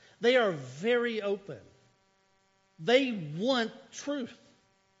was. They are very open. They want truth,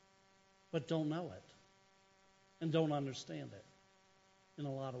 but don't know it and don't understand it in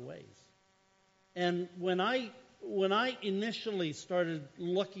a lot of ways. And when I initially started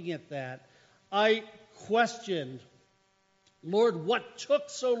looking at that, I questioned, Lord, what took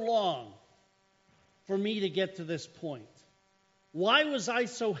so long for me to get to this point? Why was I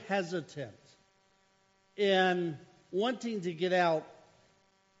so hesitant in wanting to get out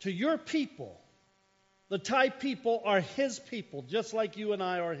to your people? The Thai people are his people, just like you and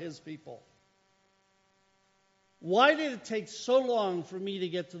I are his people. Why did it take so long for me to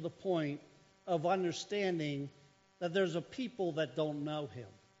get to the point of understanding that there's a people that don't know him,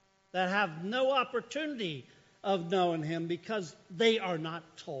 that have no opportunity of knowing him because they are not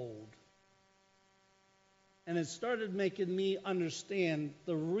told? And it started making me understand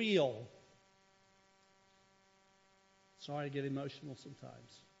the real. Sorry, I get emotional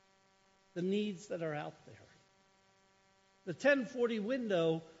sometimes. The needs that are out there. The 1040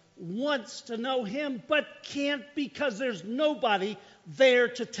 window wants to know him, but can't because there's nobody there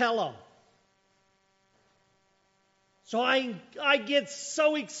to tell him. So I get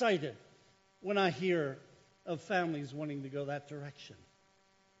so excited when I hear of families wanting to go that direction,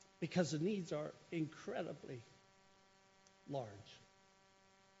 because the needs are incredibly large.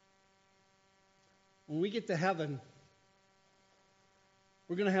 When we get to heaven,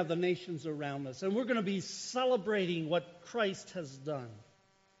 we're going to have the nations around us, and we're going to be celebrating what Christ has done.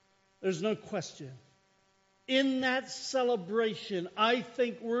 There's no question. In that celebration, I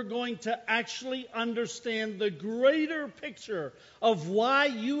think we're going to actually understand the greater picture of why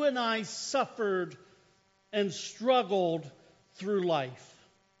you and I suffered and struggled through life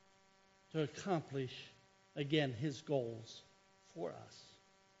to accomplish, again, his goals for us.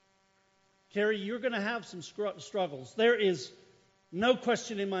 Carrie, you're going to have some struggles. There is no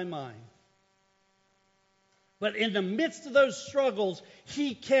question in my mind. But in the midst of those struggles,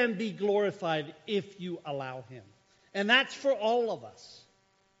 he can be glorified if you allow him. And that's for all of us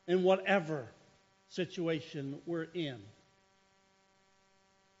in whatever situation we're in.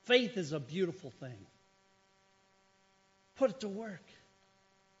 Faith is a beautiful thing. Put it to work.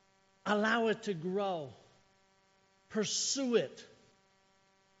 Allow it to grow. Pursue it.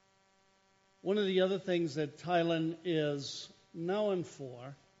 One of the other things that Thailand is known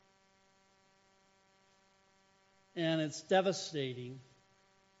for, and it's devastating,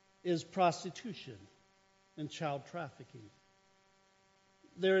 is prostitution and child trafficking.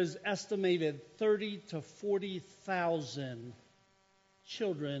 There is estimated 30 to 40,000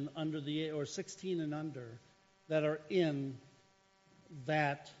 children under the age, or 16 and under, that are in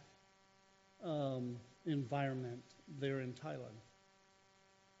that environment there in Thailand.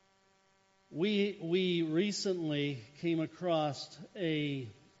 We recently came across a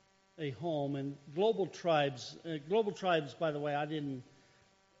home, and Global Tribes, by the way, I didn't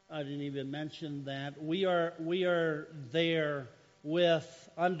even mention that. We are there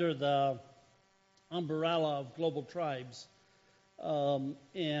under the umbrella of Global Tribes,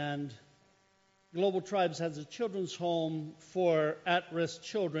 and Global Tribes has a children's home for at-risk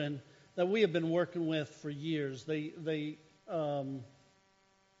children that we have been working with for years. They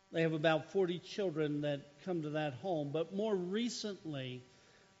have about 40 children that come to that home. But more recently,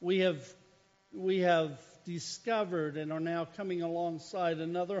 we have discovered and are now coming alongside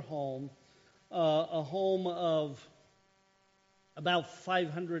another home, a home of about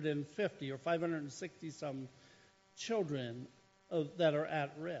 550 or 560 some children that are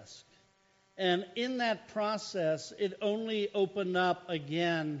at risk. And in that process, it only opened up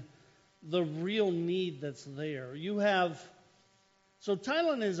again the real need that's there. So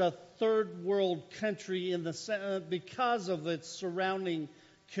Thailand is a third world country because of its surrounding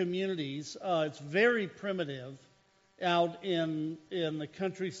communities. It's very primitive out in the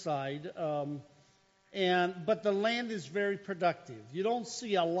countryside, but the land is very productive. You don't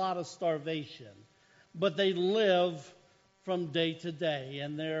see a lot of starvation, but they live from day to day,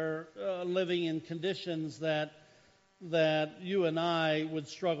 and they're living in conditions that you and I would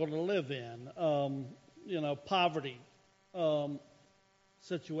struggle to live in, poverty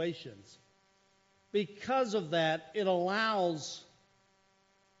situations. Because of that, it allows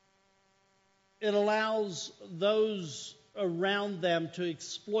those around them to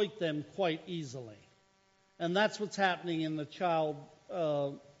exploit them quite easily. And that's what's happening in the child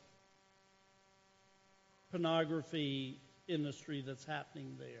pornography industry that's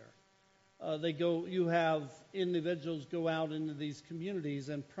happening there. You have individuals go out into these communities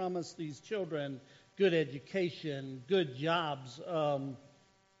and promise these children good education, good jobs, a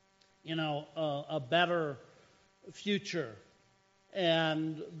better future.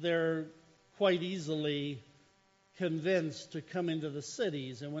 And they're quite easily convinced to come into the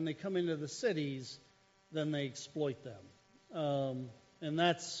cities. And when they come into the cities, then they exploit them. And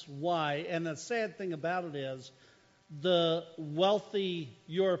that's why. And the sad thing about it is the wealthy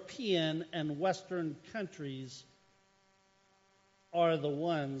European and Western countries are the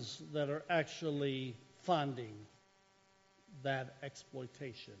ones that are actually funding that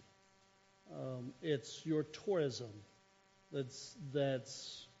exploitation. It's your tourism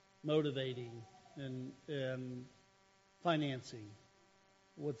that's motivating and financing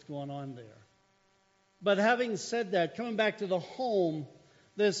what's going on there. But having said that, coming back to the home,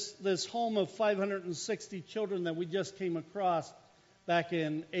 this home of 560 children that we just came across back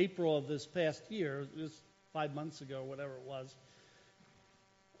in April of this past year, just 5 months ago, whatever it was,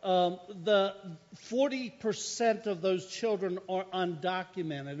 the 40% of those children are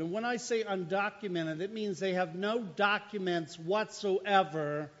undocumented. And when I say undocumented, it means they have no documents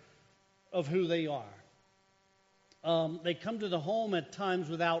whatsoever of who they are. They come to the home at times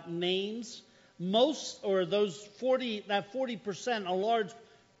without names. That 40%, a large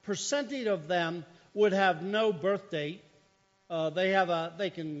percentage of them would have no birth date.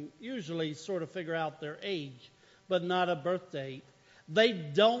 They can usually sort of figure out their age, but not a birth date. They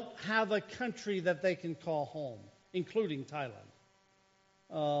don't have a country that they can call home, including Thailand.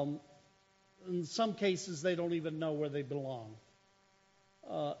 In some cases, they don't even know where they belong.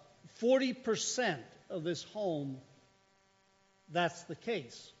 40% of this home, that's the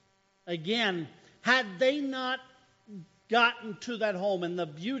case. Again, had they not gotten to that home, and the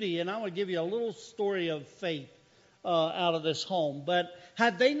beauty, and I want to give you a little story of faith out of this home, but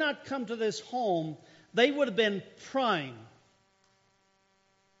had they not come to this home, they would have been prime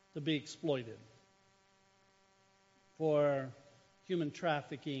to be exploited for human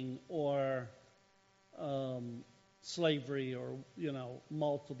trafficking or slavery or,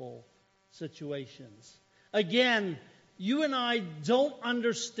 multiple situations. Again, you and I don't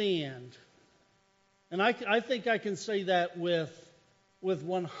understand, and I think I can say that with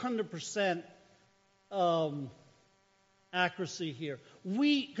 100% accuracy here.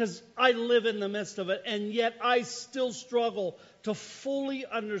 Because I live in the midst of it, and yet I still struggle to fully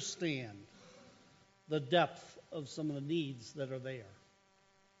understand the depth of some of the needs that are there.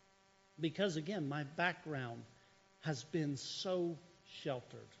 Because, again, my background has been so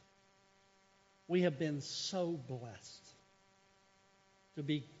sheltered. We have been so blessed to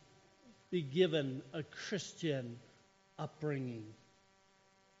be given a Christian upbringing,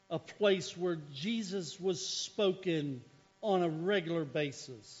 a place where Jesus was spoken on a regular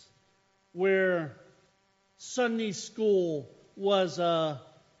basis, where Sunday school was a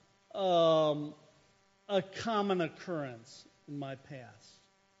common occurrence in my past.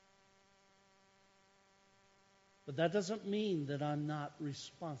 But that doesn't mean that I'm not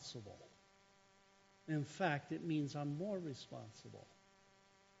responsible. In fact, it means I'm more responsible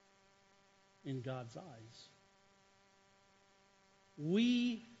in God's eyes.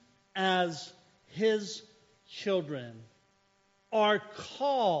 We, as His children, are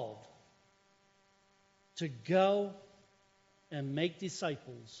called to go and make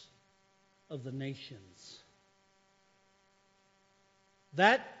disciples of the nations.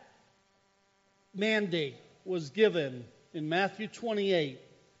 That mandate was given in Matthew 28.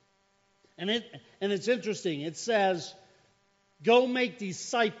 And it's interesting. It says, go make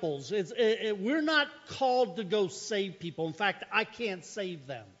disciples. We're not called to go save people. In fact, I can't save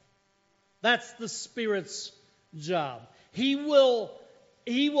them. That's the Spirit's job. He will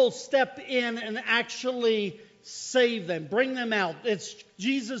step in and actually save them, bring them out. It's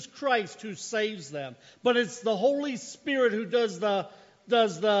Jesus Christ who saves them. But it's the Holy Spirit who does the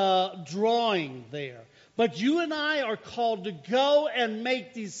drawing there. But you and I are called to go and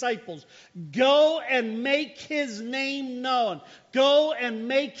make disciples. Go and make His name known. Go and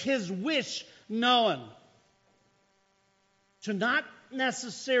make His wish known. To not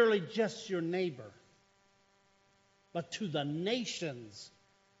necessarily just your neighbor, but to the nations,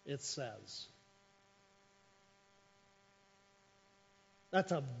 it says.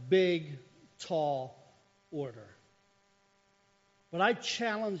 That's a big, tall order. But I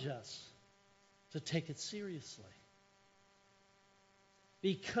challenge us to take it seriously.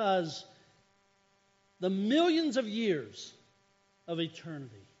 Because the millions of years of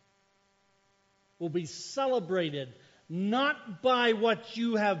eternity will be celebrated not by what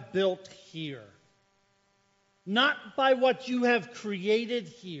you have built here, not by what you have created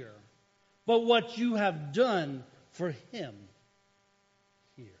here, but what you have done for Him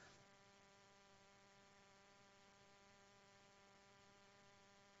here.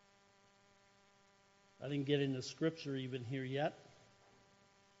 I didn't get into Scripture even here yet.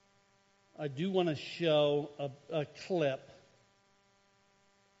 I do want to show a clip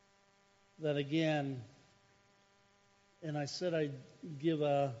that, again, and I said I'd give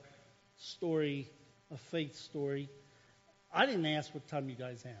a story, a faith story. I didn't ask what time you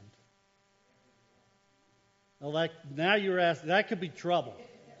guys end. Well, now you're asking. That could be trouble.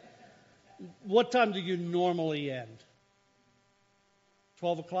 What time do you normally end?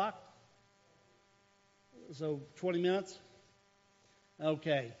 12 o'clock? So 20 minutes?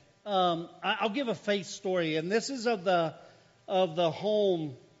 Okay. I'll give a faith story, and this is of the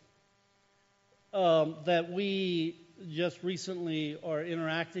home that we just recently are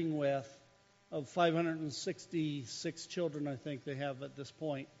interacting with, of 566 children, I think they have at this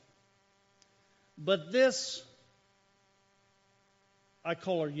point. But this, I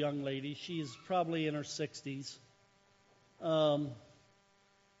call her young lady. She's probably in her 60s.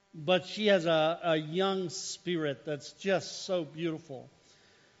 But she has a young spirit that's just so beautiful.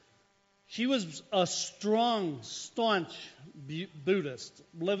 She was a strong, staunch Buddhist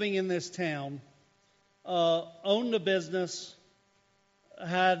living in this town, owned a business,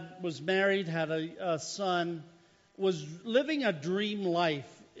 was married, had a son, was living a dream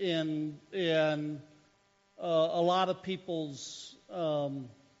life in a lot of people's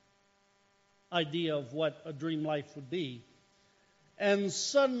idea of what a dream life would be. And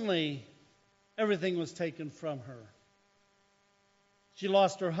suddenly, everything was taken from her. She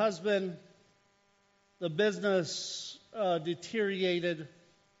lost her husband. The business deteriorated,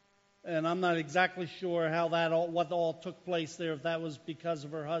 and I'm not exactly sure how what all took place there. If that was because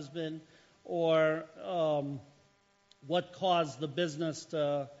of her husband, or what caused the business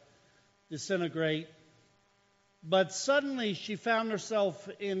to disintegrate. But suddenly, she found herself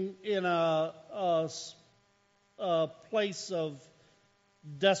in a place of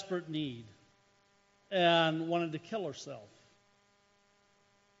desperate need and wanted to kill herself.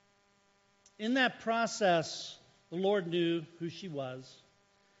 In that process, the Lord knew who she was.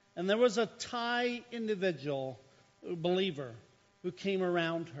 And there was a Thai individual, a believer, who came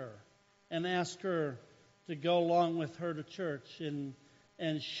around her and asked her to go along with her to church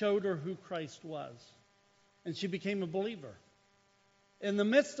and showed her who Christ was. And she became a believer. In the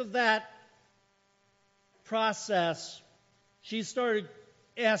midst of that process, she started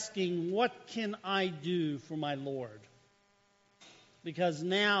asking, what can I do for my Lord? Because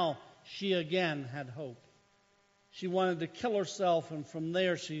now she again had hope. She wanted to kill herself, and from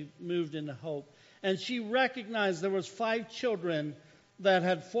there she moved into hope. And she recognized there was 5 children that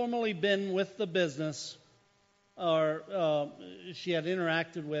had formerly been with the business, or she had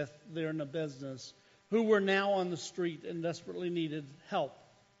interacted with there in the business, who were now on the street and desperately needed help.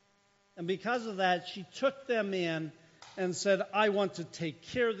 And because of that, she took them in and said, I want to take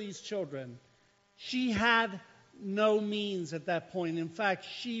care of these children. She had no means at that point. In fact,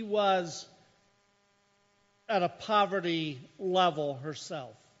 she was at a poverty level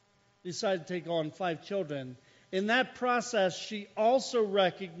herself. Decided to take on 5 children. In that process, she also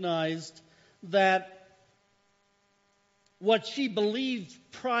recognized that what she believed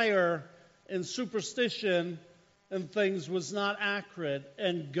prior in superstition and things was not accurate,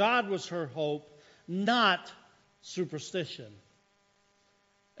 and God was her hope, not superstition.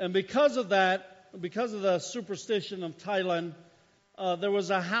 And because of that, because of the superstition of Thailand, there was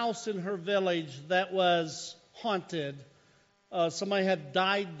a house in her village that was haunted. Somebody had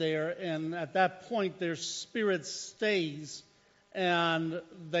died there, and at that point their spirit stays, and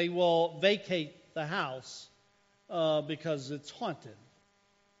they will vacate the house because it's haunted.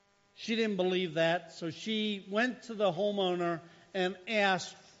 She didn't believe that, so she went to the homeowner and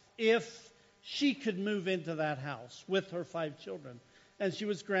asked if she could move into that house with her 5 children. And she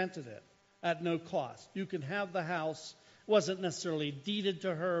was granted it at no cost. You can have the house. It wasn't necessarily deeded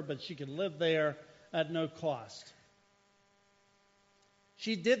to her, but she could live there at no cost.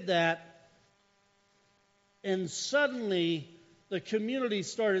 She did that, and suddenly the community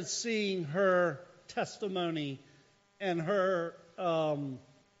started seeing her testimony and her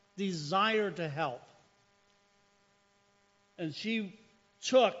desire to help. And she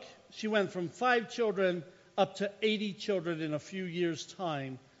went from 5 children up to 80 children in a few years'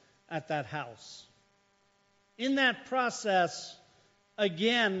 time at that house. In that process,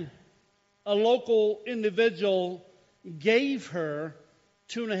 again, a local individual gave her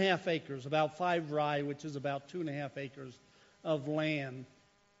 2.5 acres, about 5 rai, which is about 2.5 acres of land,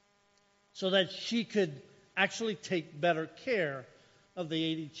 so that she could actually take better care of the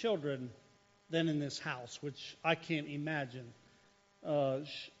 80 children than in this house, which I can't imagine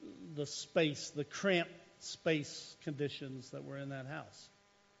the space, the cramped space conditions that were in that house.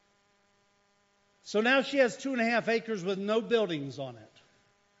 So now she has 2.5 acres with no buildings on it.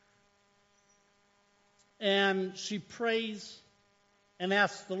 And she prays and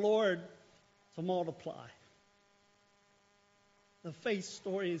asks the Lord to multiply. The faith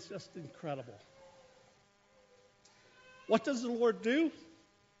story is just incredible. What does the Lord do?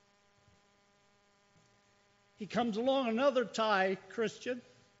 He comes along, another Thai Christian,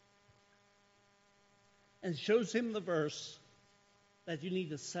 and shows him the verse that you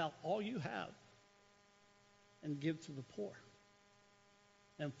need to sell all you have and give to the poor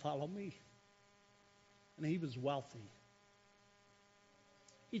and follow me. And he was wealthy.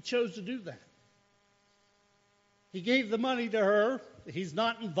 He chose to do that. He gave the money to her. He's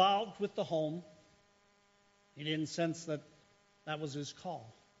not involved with the home. He didn't sense that that was his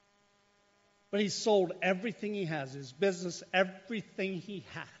call. But he sold everything he has, his business, everything he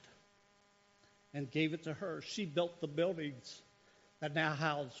had, and gave it to her. She built the buildings that now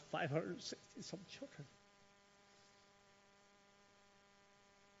house 560-some children.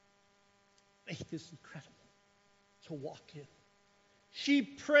 Faith is incredible to walk in. She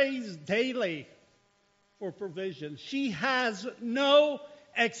prays daily for provision. She has no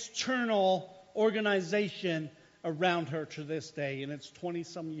external organization around her to this day, and it's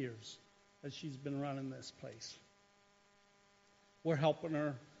 20-some years that she's been running this place. We're helping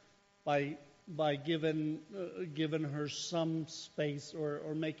her by giving her some space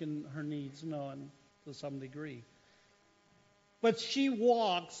or making her needs known to some degree. But she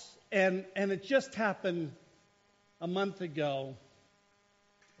walks, and it just happened a month ago.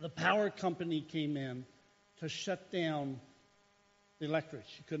 The power company came in to shut down the electric.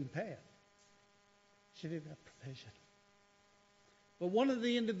 She couldn't pay it. She didn't have provision. But one of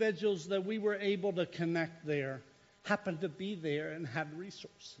the individuals that we were able to connect there happened to be there and had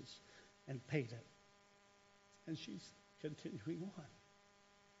resources and paid it. And she's continuing on.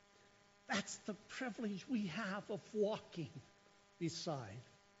 That's the privilege we have of walking beside.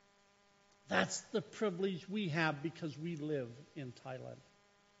 That's the privilege we have because we live in Thailand.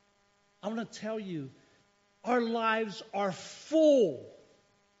 I want to tell you, our lives are full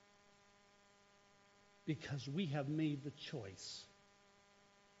because we have made the choice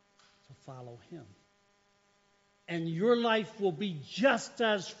to follow him. And your life will be just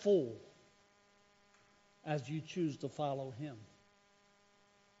as full as you choose to follow him.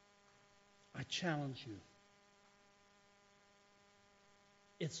 I challenge you.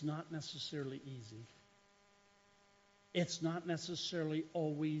 It's not necessarily easy. It's not necessarily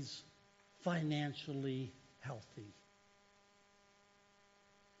always financially healthy.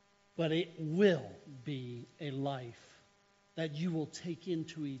 But it will be a life that you will take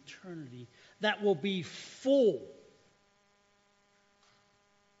into eternity that will be full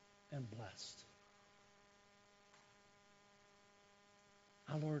and blessed.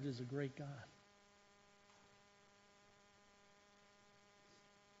 Our Lord is a great God.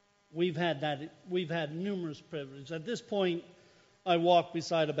 We've had numerous privileges. At this point, I walk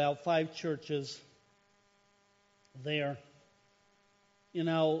beside about 5 churches there. You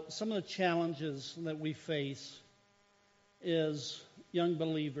know, some of the challenges that we face is young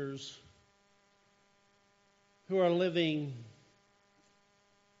believers who are living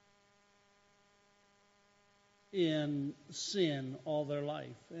in sin all their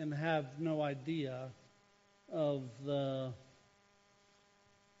life and have no idea of the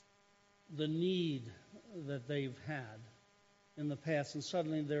need that they've had in the past, and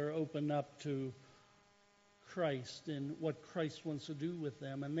suddenly they're opened up to Christ and what Christ wants to do with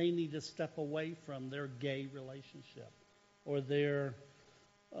them, and they need to step away from their gay relationship or their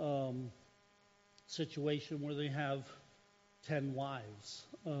situation where they have 10 wives.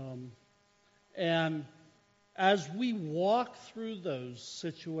 And as we walk through those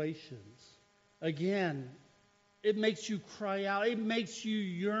situations, again, it makes you cry out. It makes you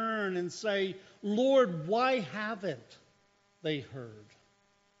yearn and say, Lord, why haven't they heard?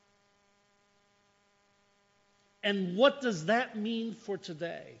 And what does that mean for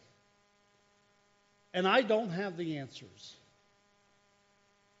today? And I don't have the answers.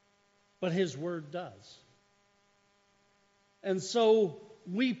 But His Word does. And so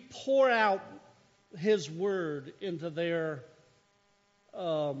we pour out His Word into their,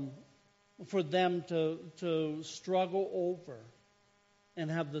 for them to struggle over and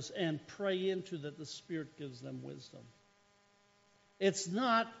have this, and pray into that the Spirit gives them wisdom. It's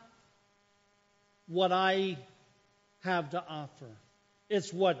not what I have to offer.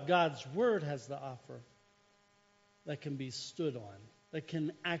 It's what God's Word has to offer that can be stood on, that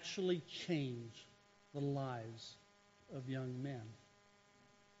can actually change the lives of young men.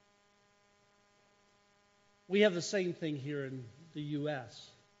 We have the same thing here in the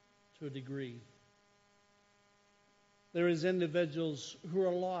U.S. to a degree. There is individuals who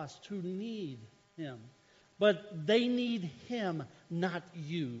are lost, who need Him. But they need Him, not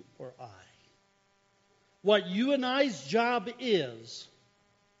you or I. What you and I's job is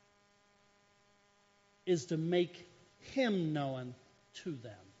to make Him known to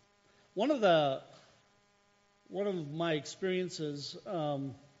them. One of my experiences,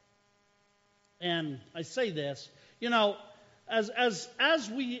 and I say this, as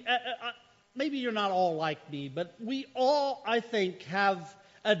we, maybe you're not all like me, but we all, I think, have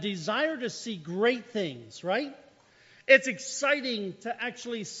a desire to see great things, right? It's exciting to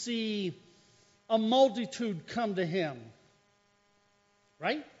actually see a multitude come to Him,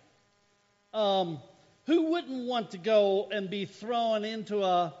 right? Who wouldn't want to go and be thrown into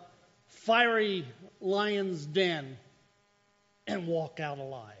a fiery lion's den and walk out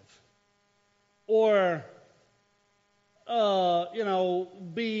alive? Or,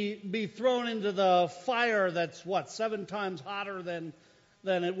 be thrown into the fire that's, 7 times hotter than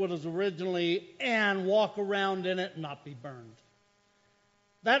it was originally, and walk around in it and not be burned.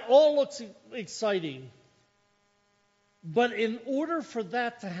 That all looks exciting. But in order for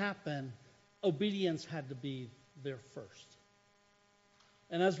that to happen, obedience had to be there first.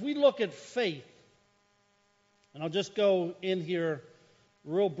 And as we look at faith, and I'll just go in here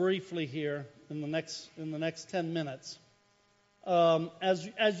real briefly here in the next 10 minutes.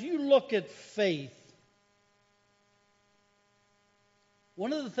 As you look at faith,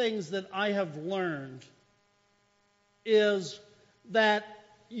 one of the things that I have learned is that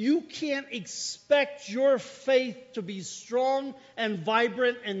you can't expect your faith to be strong and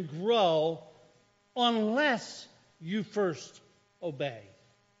vibrant and grow unless you first obey.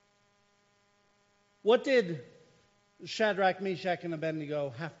 What did Shadrach, Meshach, and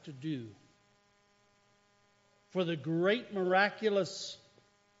Abednego have to do for the great miraculous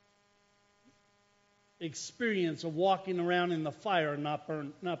experience of walking around in the fire and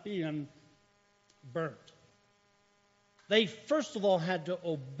not being burnt? They first of all had to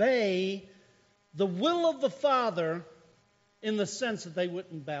obey the will of the Father in the sense that they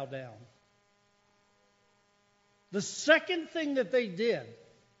wouldn't bow down. The second thing that they did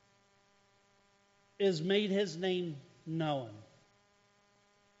is made His name known.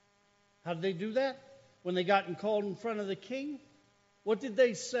 How did they do that? When they got called in front of the king, what did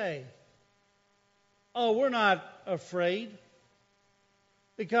they say? Oh, we're not afraid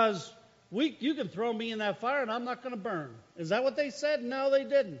because you can throw me in that fire and I'm not going to burn. Is that what they said? No, they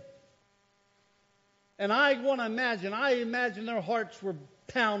didn't. And I imagine their hearts were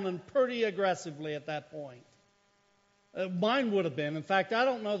pounding pretty aggressively at that point. Mine would have been. In fact, I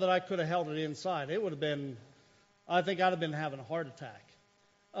don't know that I could have held it inside. It would have been, I think I'd have been having a heart attack.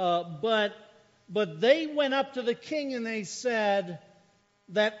 But they went up to the king and they said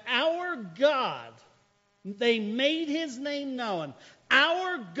that our God, they made His name known.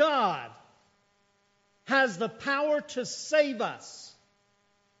 Our God has the power to save us.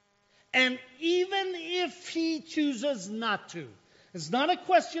 And even if He chooses not to, it's not a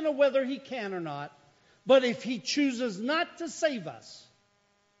question of whether He can or not, but if He chooses not to save us,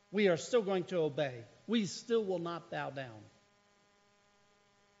 We are still going to obey. We still will not bow down.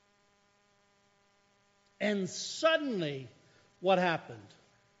 And suddenly, what happened?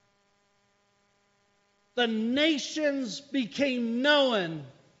 The nations became known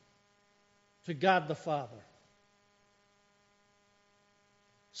to God the Father.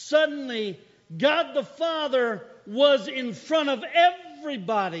 Suddenly, God the Father was in front of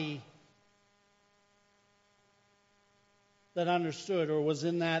everybody that understood or was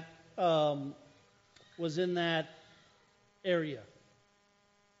in that area.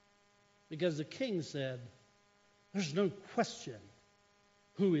 Because the king said, there's no question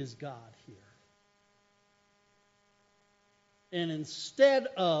who is God here. And instead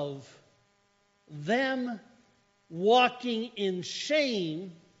of them walking in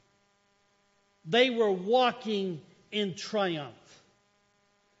shame, they were walking in triumph.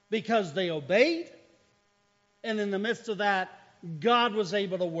 Because they obeyed, and in the midst of that, God was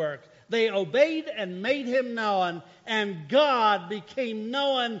able to work. They obeyed and made him known, and God became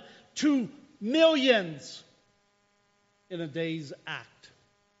known to millions in a day's act.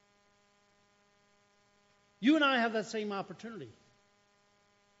 You and I have that same opportunity.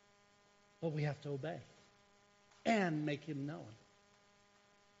 But we have to obey and make him known.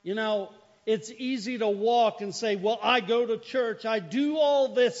 You know, it's easy to walk and say, well, I go to church, I do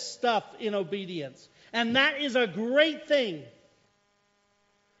all this stuff in obedience. And that is a great thing.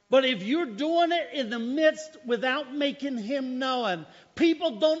 But if you're doing it in the midst without making him known,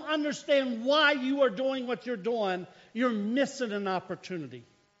 people don't understand why you are doing what you're doing, you're missing an opportunity.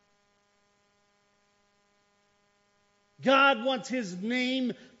 God wants his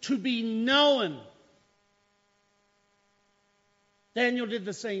name to be known. Daniel did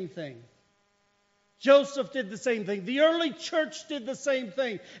the same thing. Joseph did the same thing. The early church did the same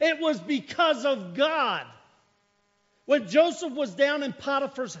thing. It was because of God. When Joseph was down in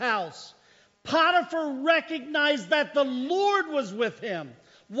Potiphar's house, Potiphar recognized that the Lord was with him.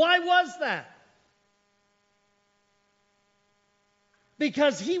 Why was that?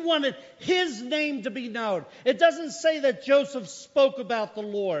 Because he wanted his name to be known. It doesn't say that Joseph spoke about the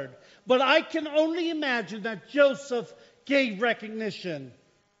Lord, but I can only imagine that Joseph gave recognition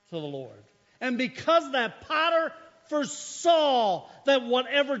to the Lord. And because of that, Potiphar saw that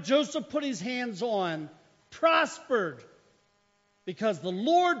whatever Joseph put his hands on prospered, because the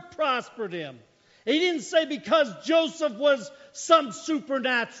Lord prospered him. He didn't say because Joseph was some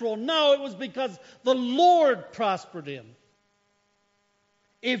supernatural. No, it was because the Lord prospered him.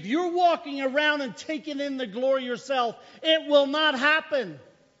 If you're walking around and taking in the glory yourself, it will not happen.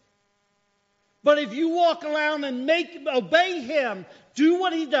 But if you walk around and obey him, do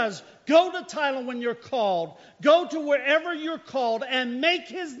what he does, go to Thailand when you're called, go to wherever you're called, and make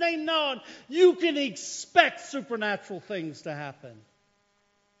his name known, you can expect supernatural things to happen.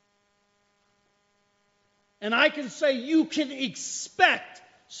 And I can say you can expect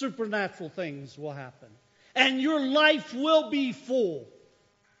supernatural things will happen. And your life will be full.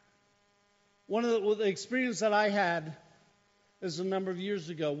 One of the experience that I had is a number of years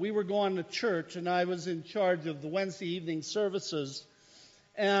ago. We were going to church, and I was in charge of the Wednesday evening services.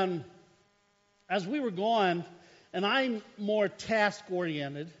 And as we were going, and I'm more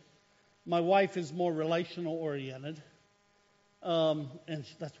task-oriented. My wife is more relational-oriented. And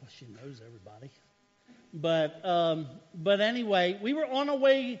that's why she knows everybody. But anyway, we were on our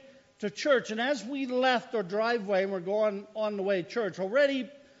way to church. And as we left our driveway and we're going on the way to church, already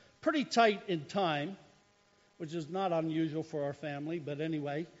pretty tight in time, which is not unusual for our family, but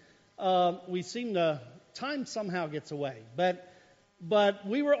anyway, we seem to, time somehow gets away. But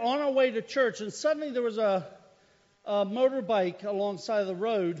we were on our way to church, and suddenly there was a motorbike alongside of the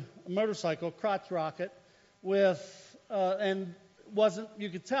road, a motorcycle, crotch rocket, and you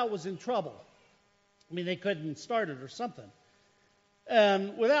could tell it was in trouble. I mean, they couldn't start it or something.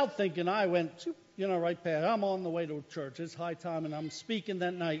 And without thinking, I went, right past. I'm on the way to church. It's high time, and I'm speaking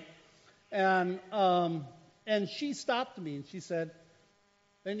that night. And she stopped me, and she said,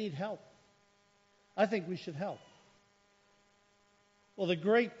 they need help. I think we should help. Well, the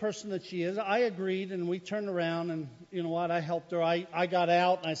great person that she is, I agreed, and we turned around, and you know what, I helped her. I got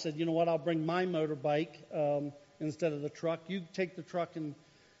out, and I said, you know what, I'll bring my motorbike instead of the truck. You take the truck and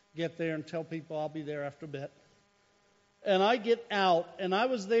get there and tell people I'll be there after a bit. And I get out, and I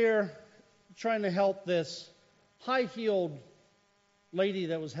was there trying to help this high-heeled lady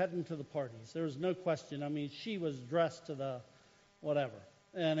that was heading to the parties. There was no question. I mean, she was dressed to the whatever.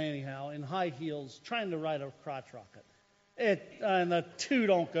 And anyhow, in high heels, trying to ride a crotch rocket. And the two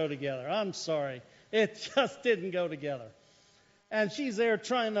don't go together. I'm sorry. It just didn't go together. And she's there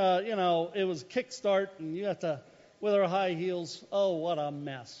trying to, it was kickstart, and you have to with her high heels. Oh, what a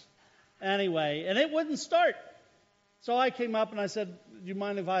mess. Anyway, and it wouldn't start. So I came up and I said, do you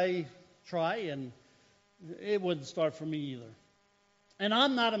mind if I try? And it wouldn't start for me either. And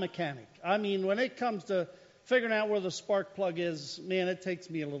I'm not a mechanic. I mean, when it comes to figuring out where the spark plug is, man, it takes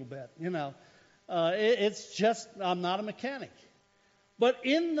me a little bit, It's just, I'm not a mechanic. But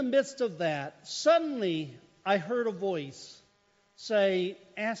in the midst of that, suddenly I heard a voice say,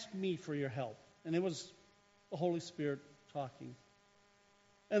 ask me for your help. And it was the Holy Spirit talking.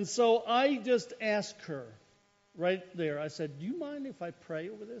 And so I just asked her right there. I said, do you mind if I pray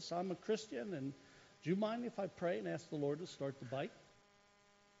over this? I'm a Christian, and do you mind if I pray and ask the Lord to start the bike?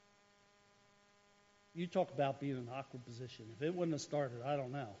 You talk about being in an awkward position. If it wouldn't have started, I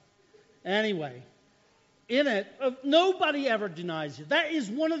don't know. Anyway, in it, nobody ever denies you. That is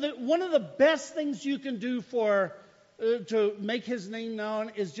one of the best things you can do to make His name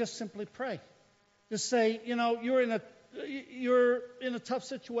known is just simply pray. Just say, you're in a tough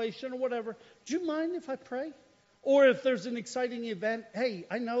situation or whatever. Do you mind if I pray? Or if there's an exciting event, hey,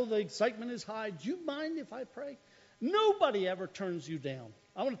 I know the excitement is high. Do you mind if I pray? Nobody ever turns you down.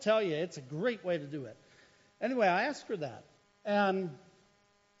 I want to tell you, it's a great way to do it. Anyway, I asked her that. And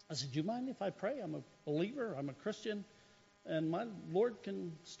I said, do you mind if I pray? I'm a believer. I'm a Christian. And my Lord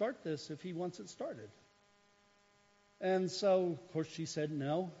can start this if He wants it started. And so, of course, she said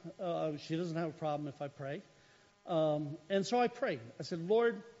no. She doesn't have a problem if I pray. And so I prayed. I said,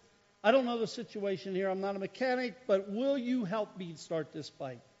 Lord, I don't know the situation here. I'm not a mechanic, but will you help me start this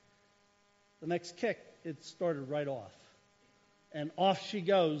bike? The next kick, it started right off. And off she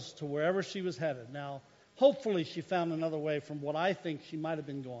goes to wherever she was headed. Now, hopefully she found another way from what I think she might have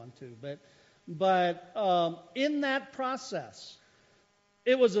been going to. But in that process,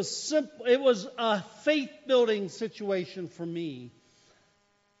 it was a faith-building situation for me.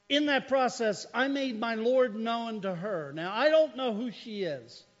 In that process, I made my Lord known to her. Now, I don't know who she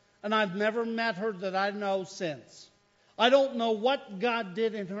is, and I've never met her that I know since. I don't know what God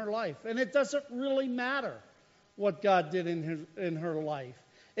did in her life, and it doesn't really matter what God did in her life,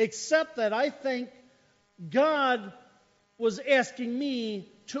 except that I think God was asking me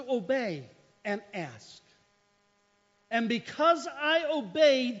to obey and ask. And because I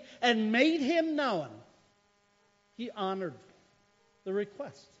obeyed and made Him known, He honored the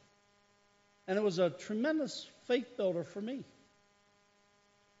request. And it was a tremendous faith builder for me.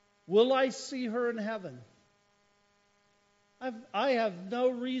 Will I see her in heaven? I have no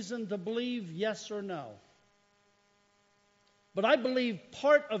reason to believe yes or no. But I believe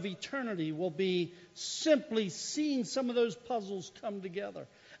part of eternity will be simply seeing some of those puzzles come together.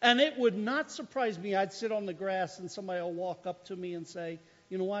 And it would not surprise me. I'd sit on the grass and somebody will walk up to me and say,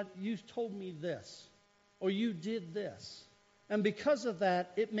 you know what, you told me this, or you did this. And because of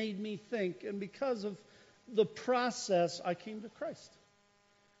that, it made me think, and because of the process, I came to Christ.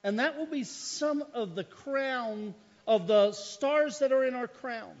 And that will be some of the crown of the stars that are in our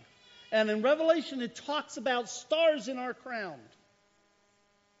crown. And in Revelation, it talks about stars in our crown.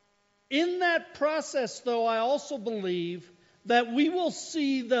 In that process, though, I also believe that we will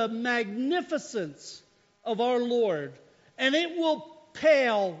see the magnificence of our Lord, and it will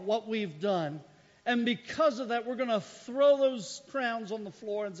pale what we've done. And because of that, we're going to throw those crowns on the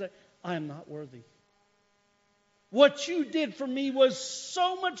floor and say, I am not worthy. What you did for me was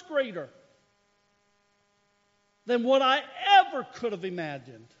so much greater than what I ever could have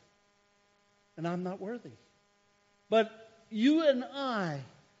imagined. And I'm not worthy. But you and I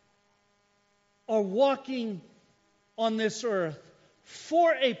are walking on this earth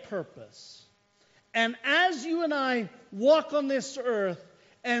for a purpose. And as you and I walk on this earth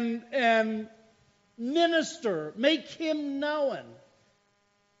and minister, make Him known,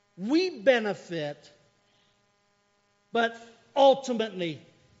 we benefit, but ultimately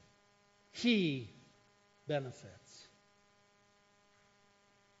He benefits.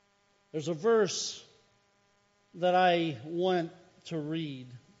 There's a verse that I want to read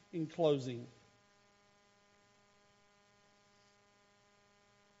in closing.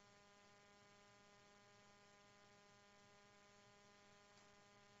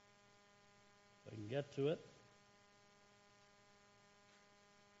 If I can get to it.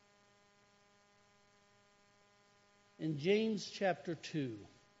 In James chapter 2,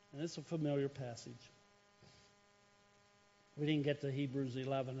 and it's a familiar passage. We didn't get to Hebrews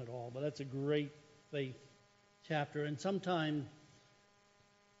 11 at all, but that's a great faith chapter. And sometime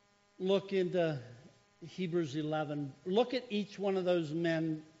look into Hebrews 11. Look at each one of those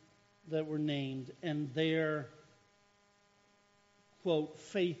men that were named and their, quote,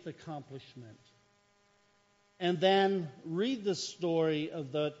 faith accomplishment. And then read the story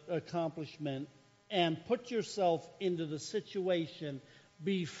of the accomplishment and put yourself into the situation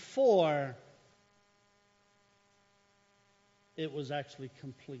before it was actually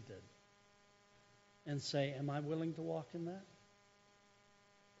completed and say, am I willing to walk in that?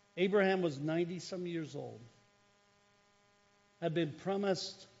 Abraham was 90-some years old, had been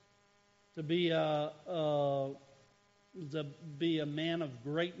promised to be a man of a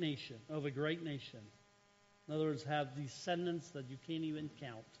great nation. In other words, have descendants that you can't even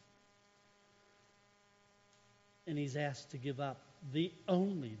count. And he's asked to give up the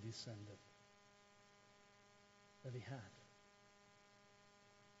only descendant that he had.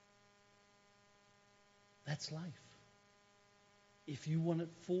 That's life. If you want it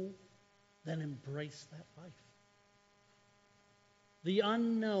full, then embrace that life. The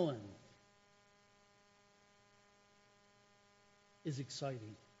unknown is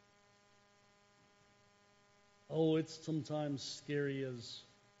exciting. Oh, it's sometimes scary as,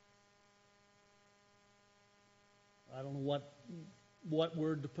 I don't know what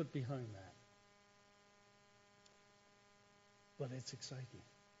word to put behind that. But it's exciting.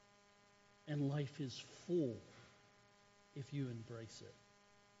 And life is full if you embrace it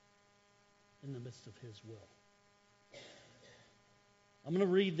in the midst of His will. I'm going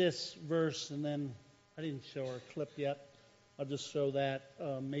to read this verse, and then I didn't show our clip yet. I'll just show that.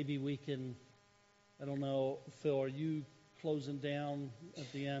 Maybe we can, I don't know, Phil, are you closing down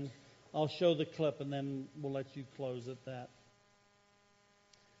at the end? I'll show the clip, and then we'll let you close at that.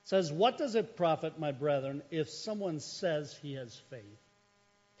 It says, what does it profit, my brethren, if someone says he has faith,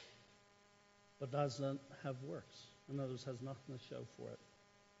 but doesn't have works? In other words, has nothing to show for it.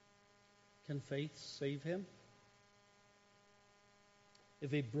 Can faith save him?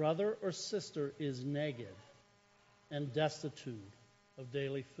 If a brother or sister is naked and destitute of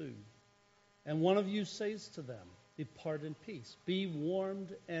daily food, and one of you says to them, depart in peace, be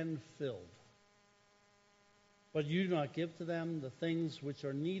warmed and filled, but you do not give to them the things which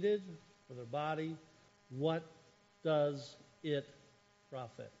are needed for their body, what does it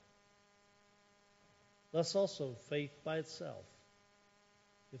profit? Thus also faith by itself,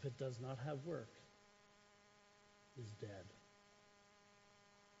 if it does not have work, is dead.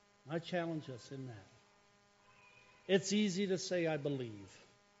 I challenge us in that. It's easy to say, I believe.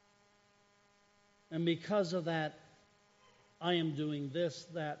 And because of that, I am doing this,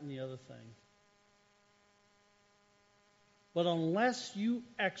 that, and the other thing. But unless you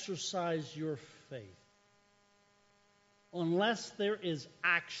exercise your faith, unless there is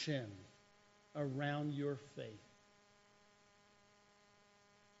action around your faith,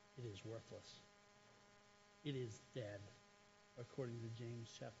 it is worthless. It is dead, according to James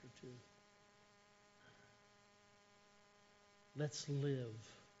chapter 2. Let's live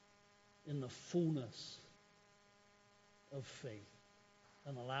in the fullness of faith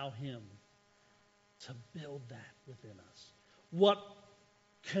and allow Him to build that within us. What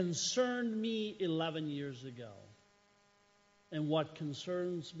concerned me 11 years ago and what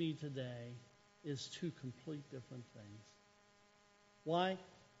concerns me today is two complete different things. Why?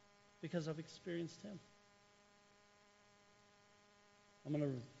 Because I've experienced Him. I'm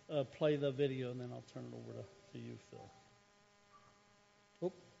going to play the video, and then I'll turn it over to you, Phil.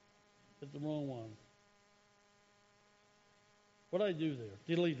 Oh, hit the wrong one. What did I do there?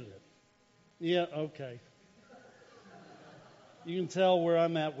 Deleted it. Yeah, okay. You can tell where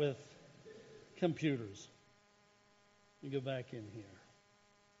I'm at with computers. You go back in here.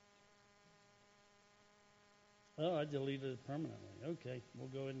 Oh, I deleted it permanently. Okay, we'll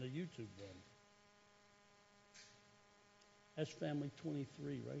go into YouTube then. That's Family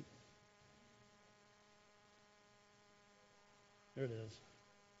 23, right? There it is.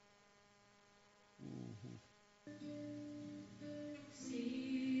 Mm-hmm.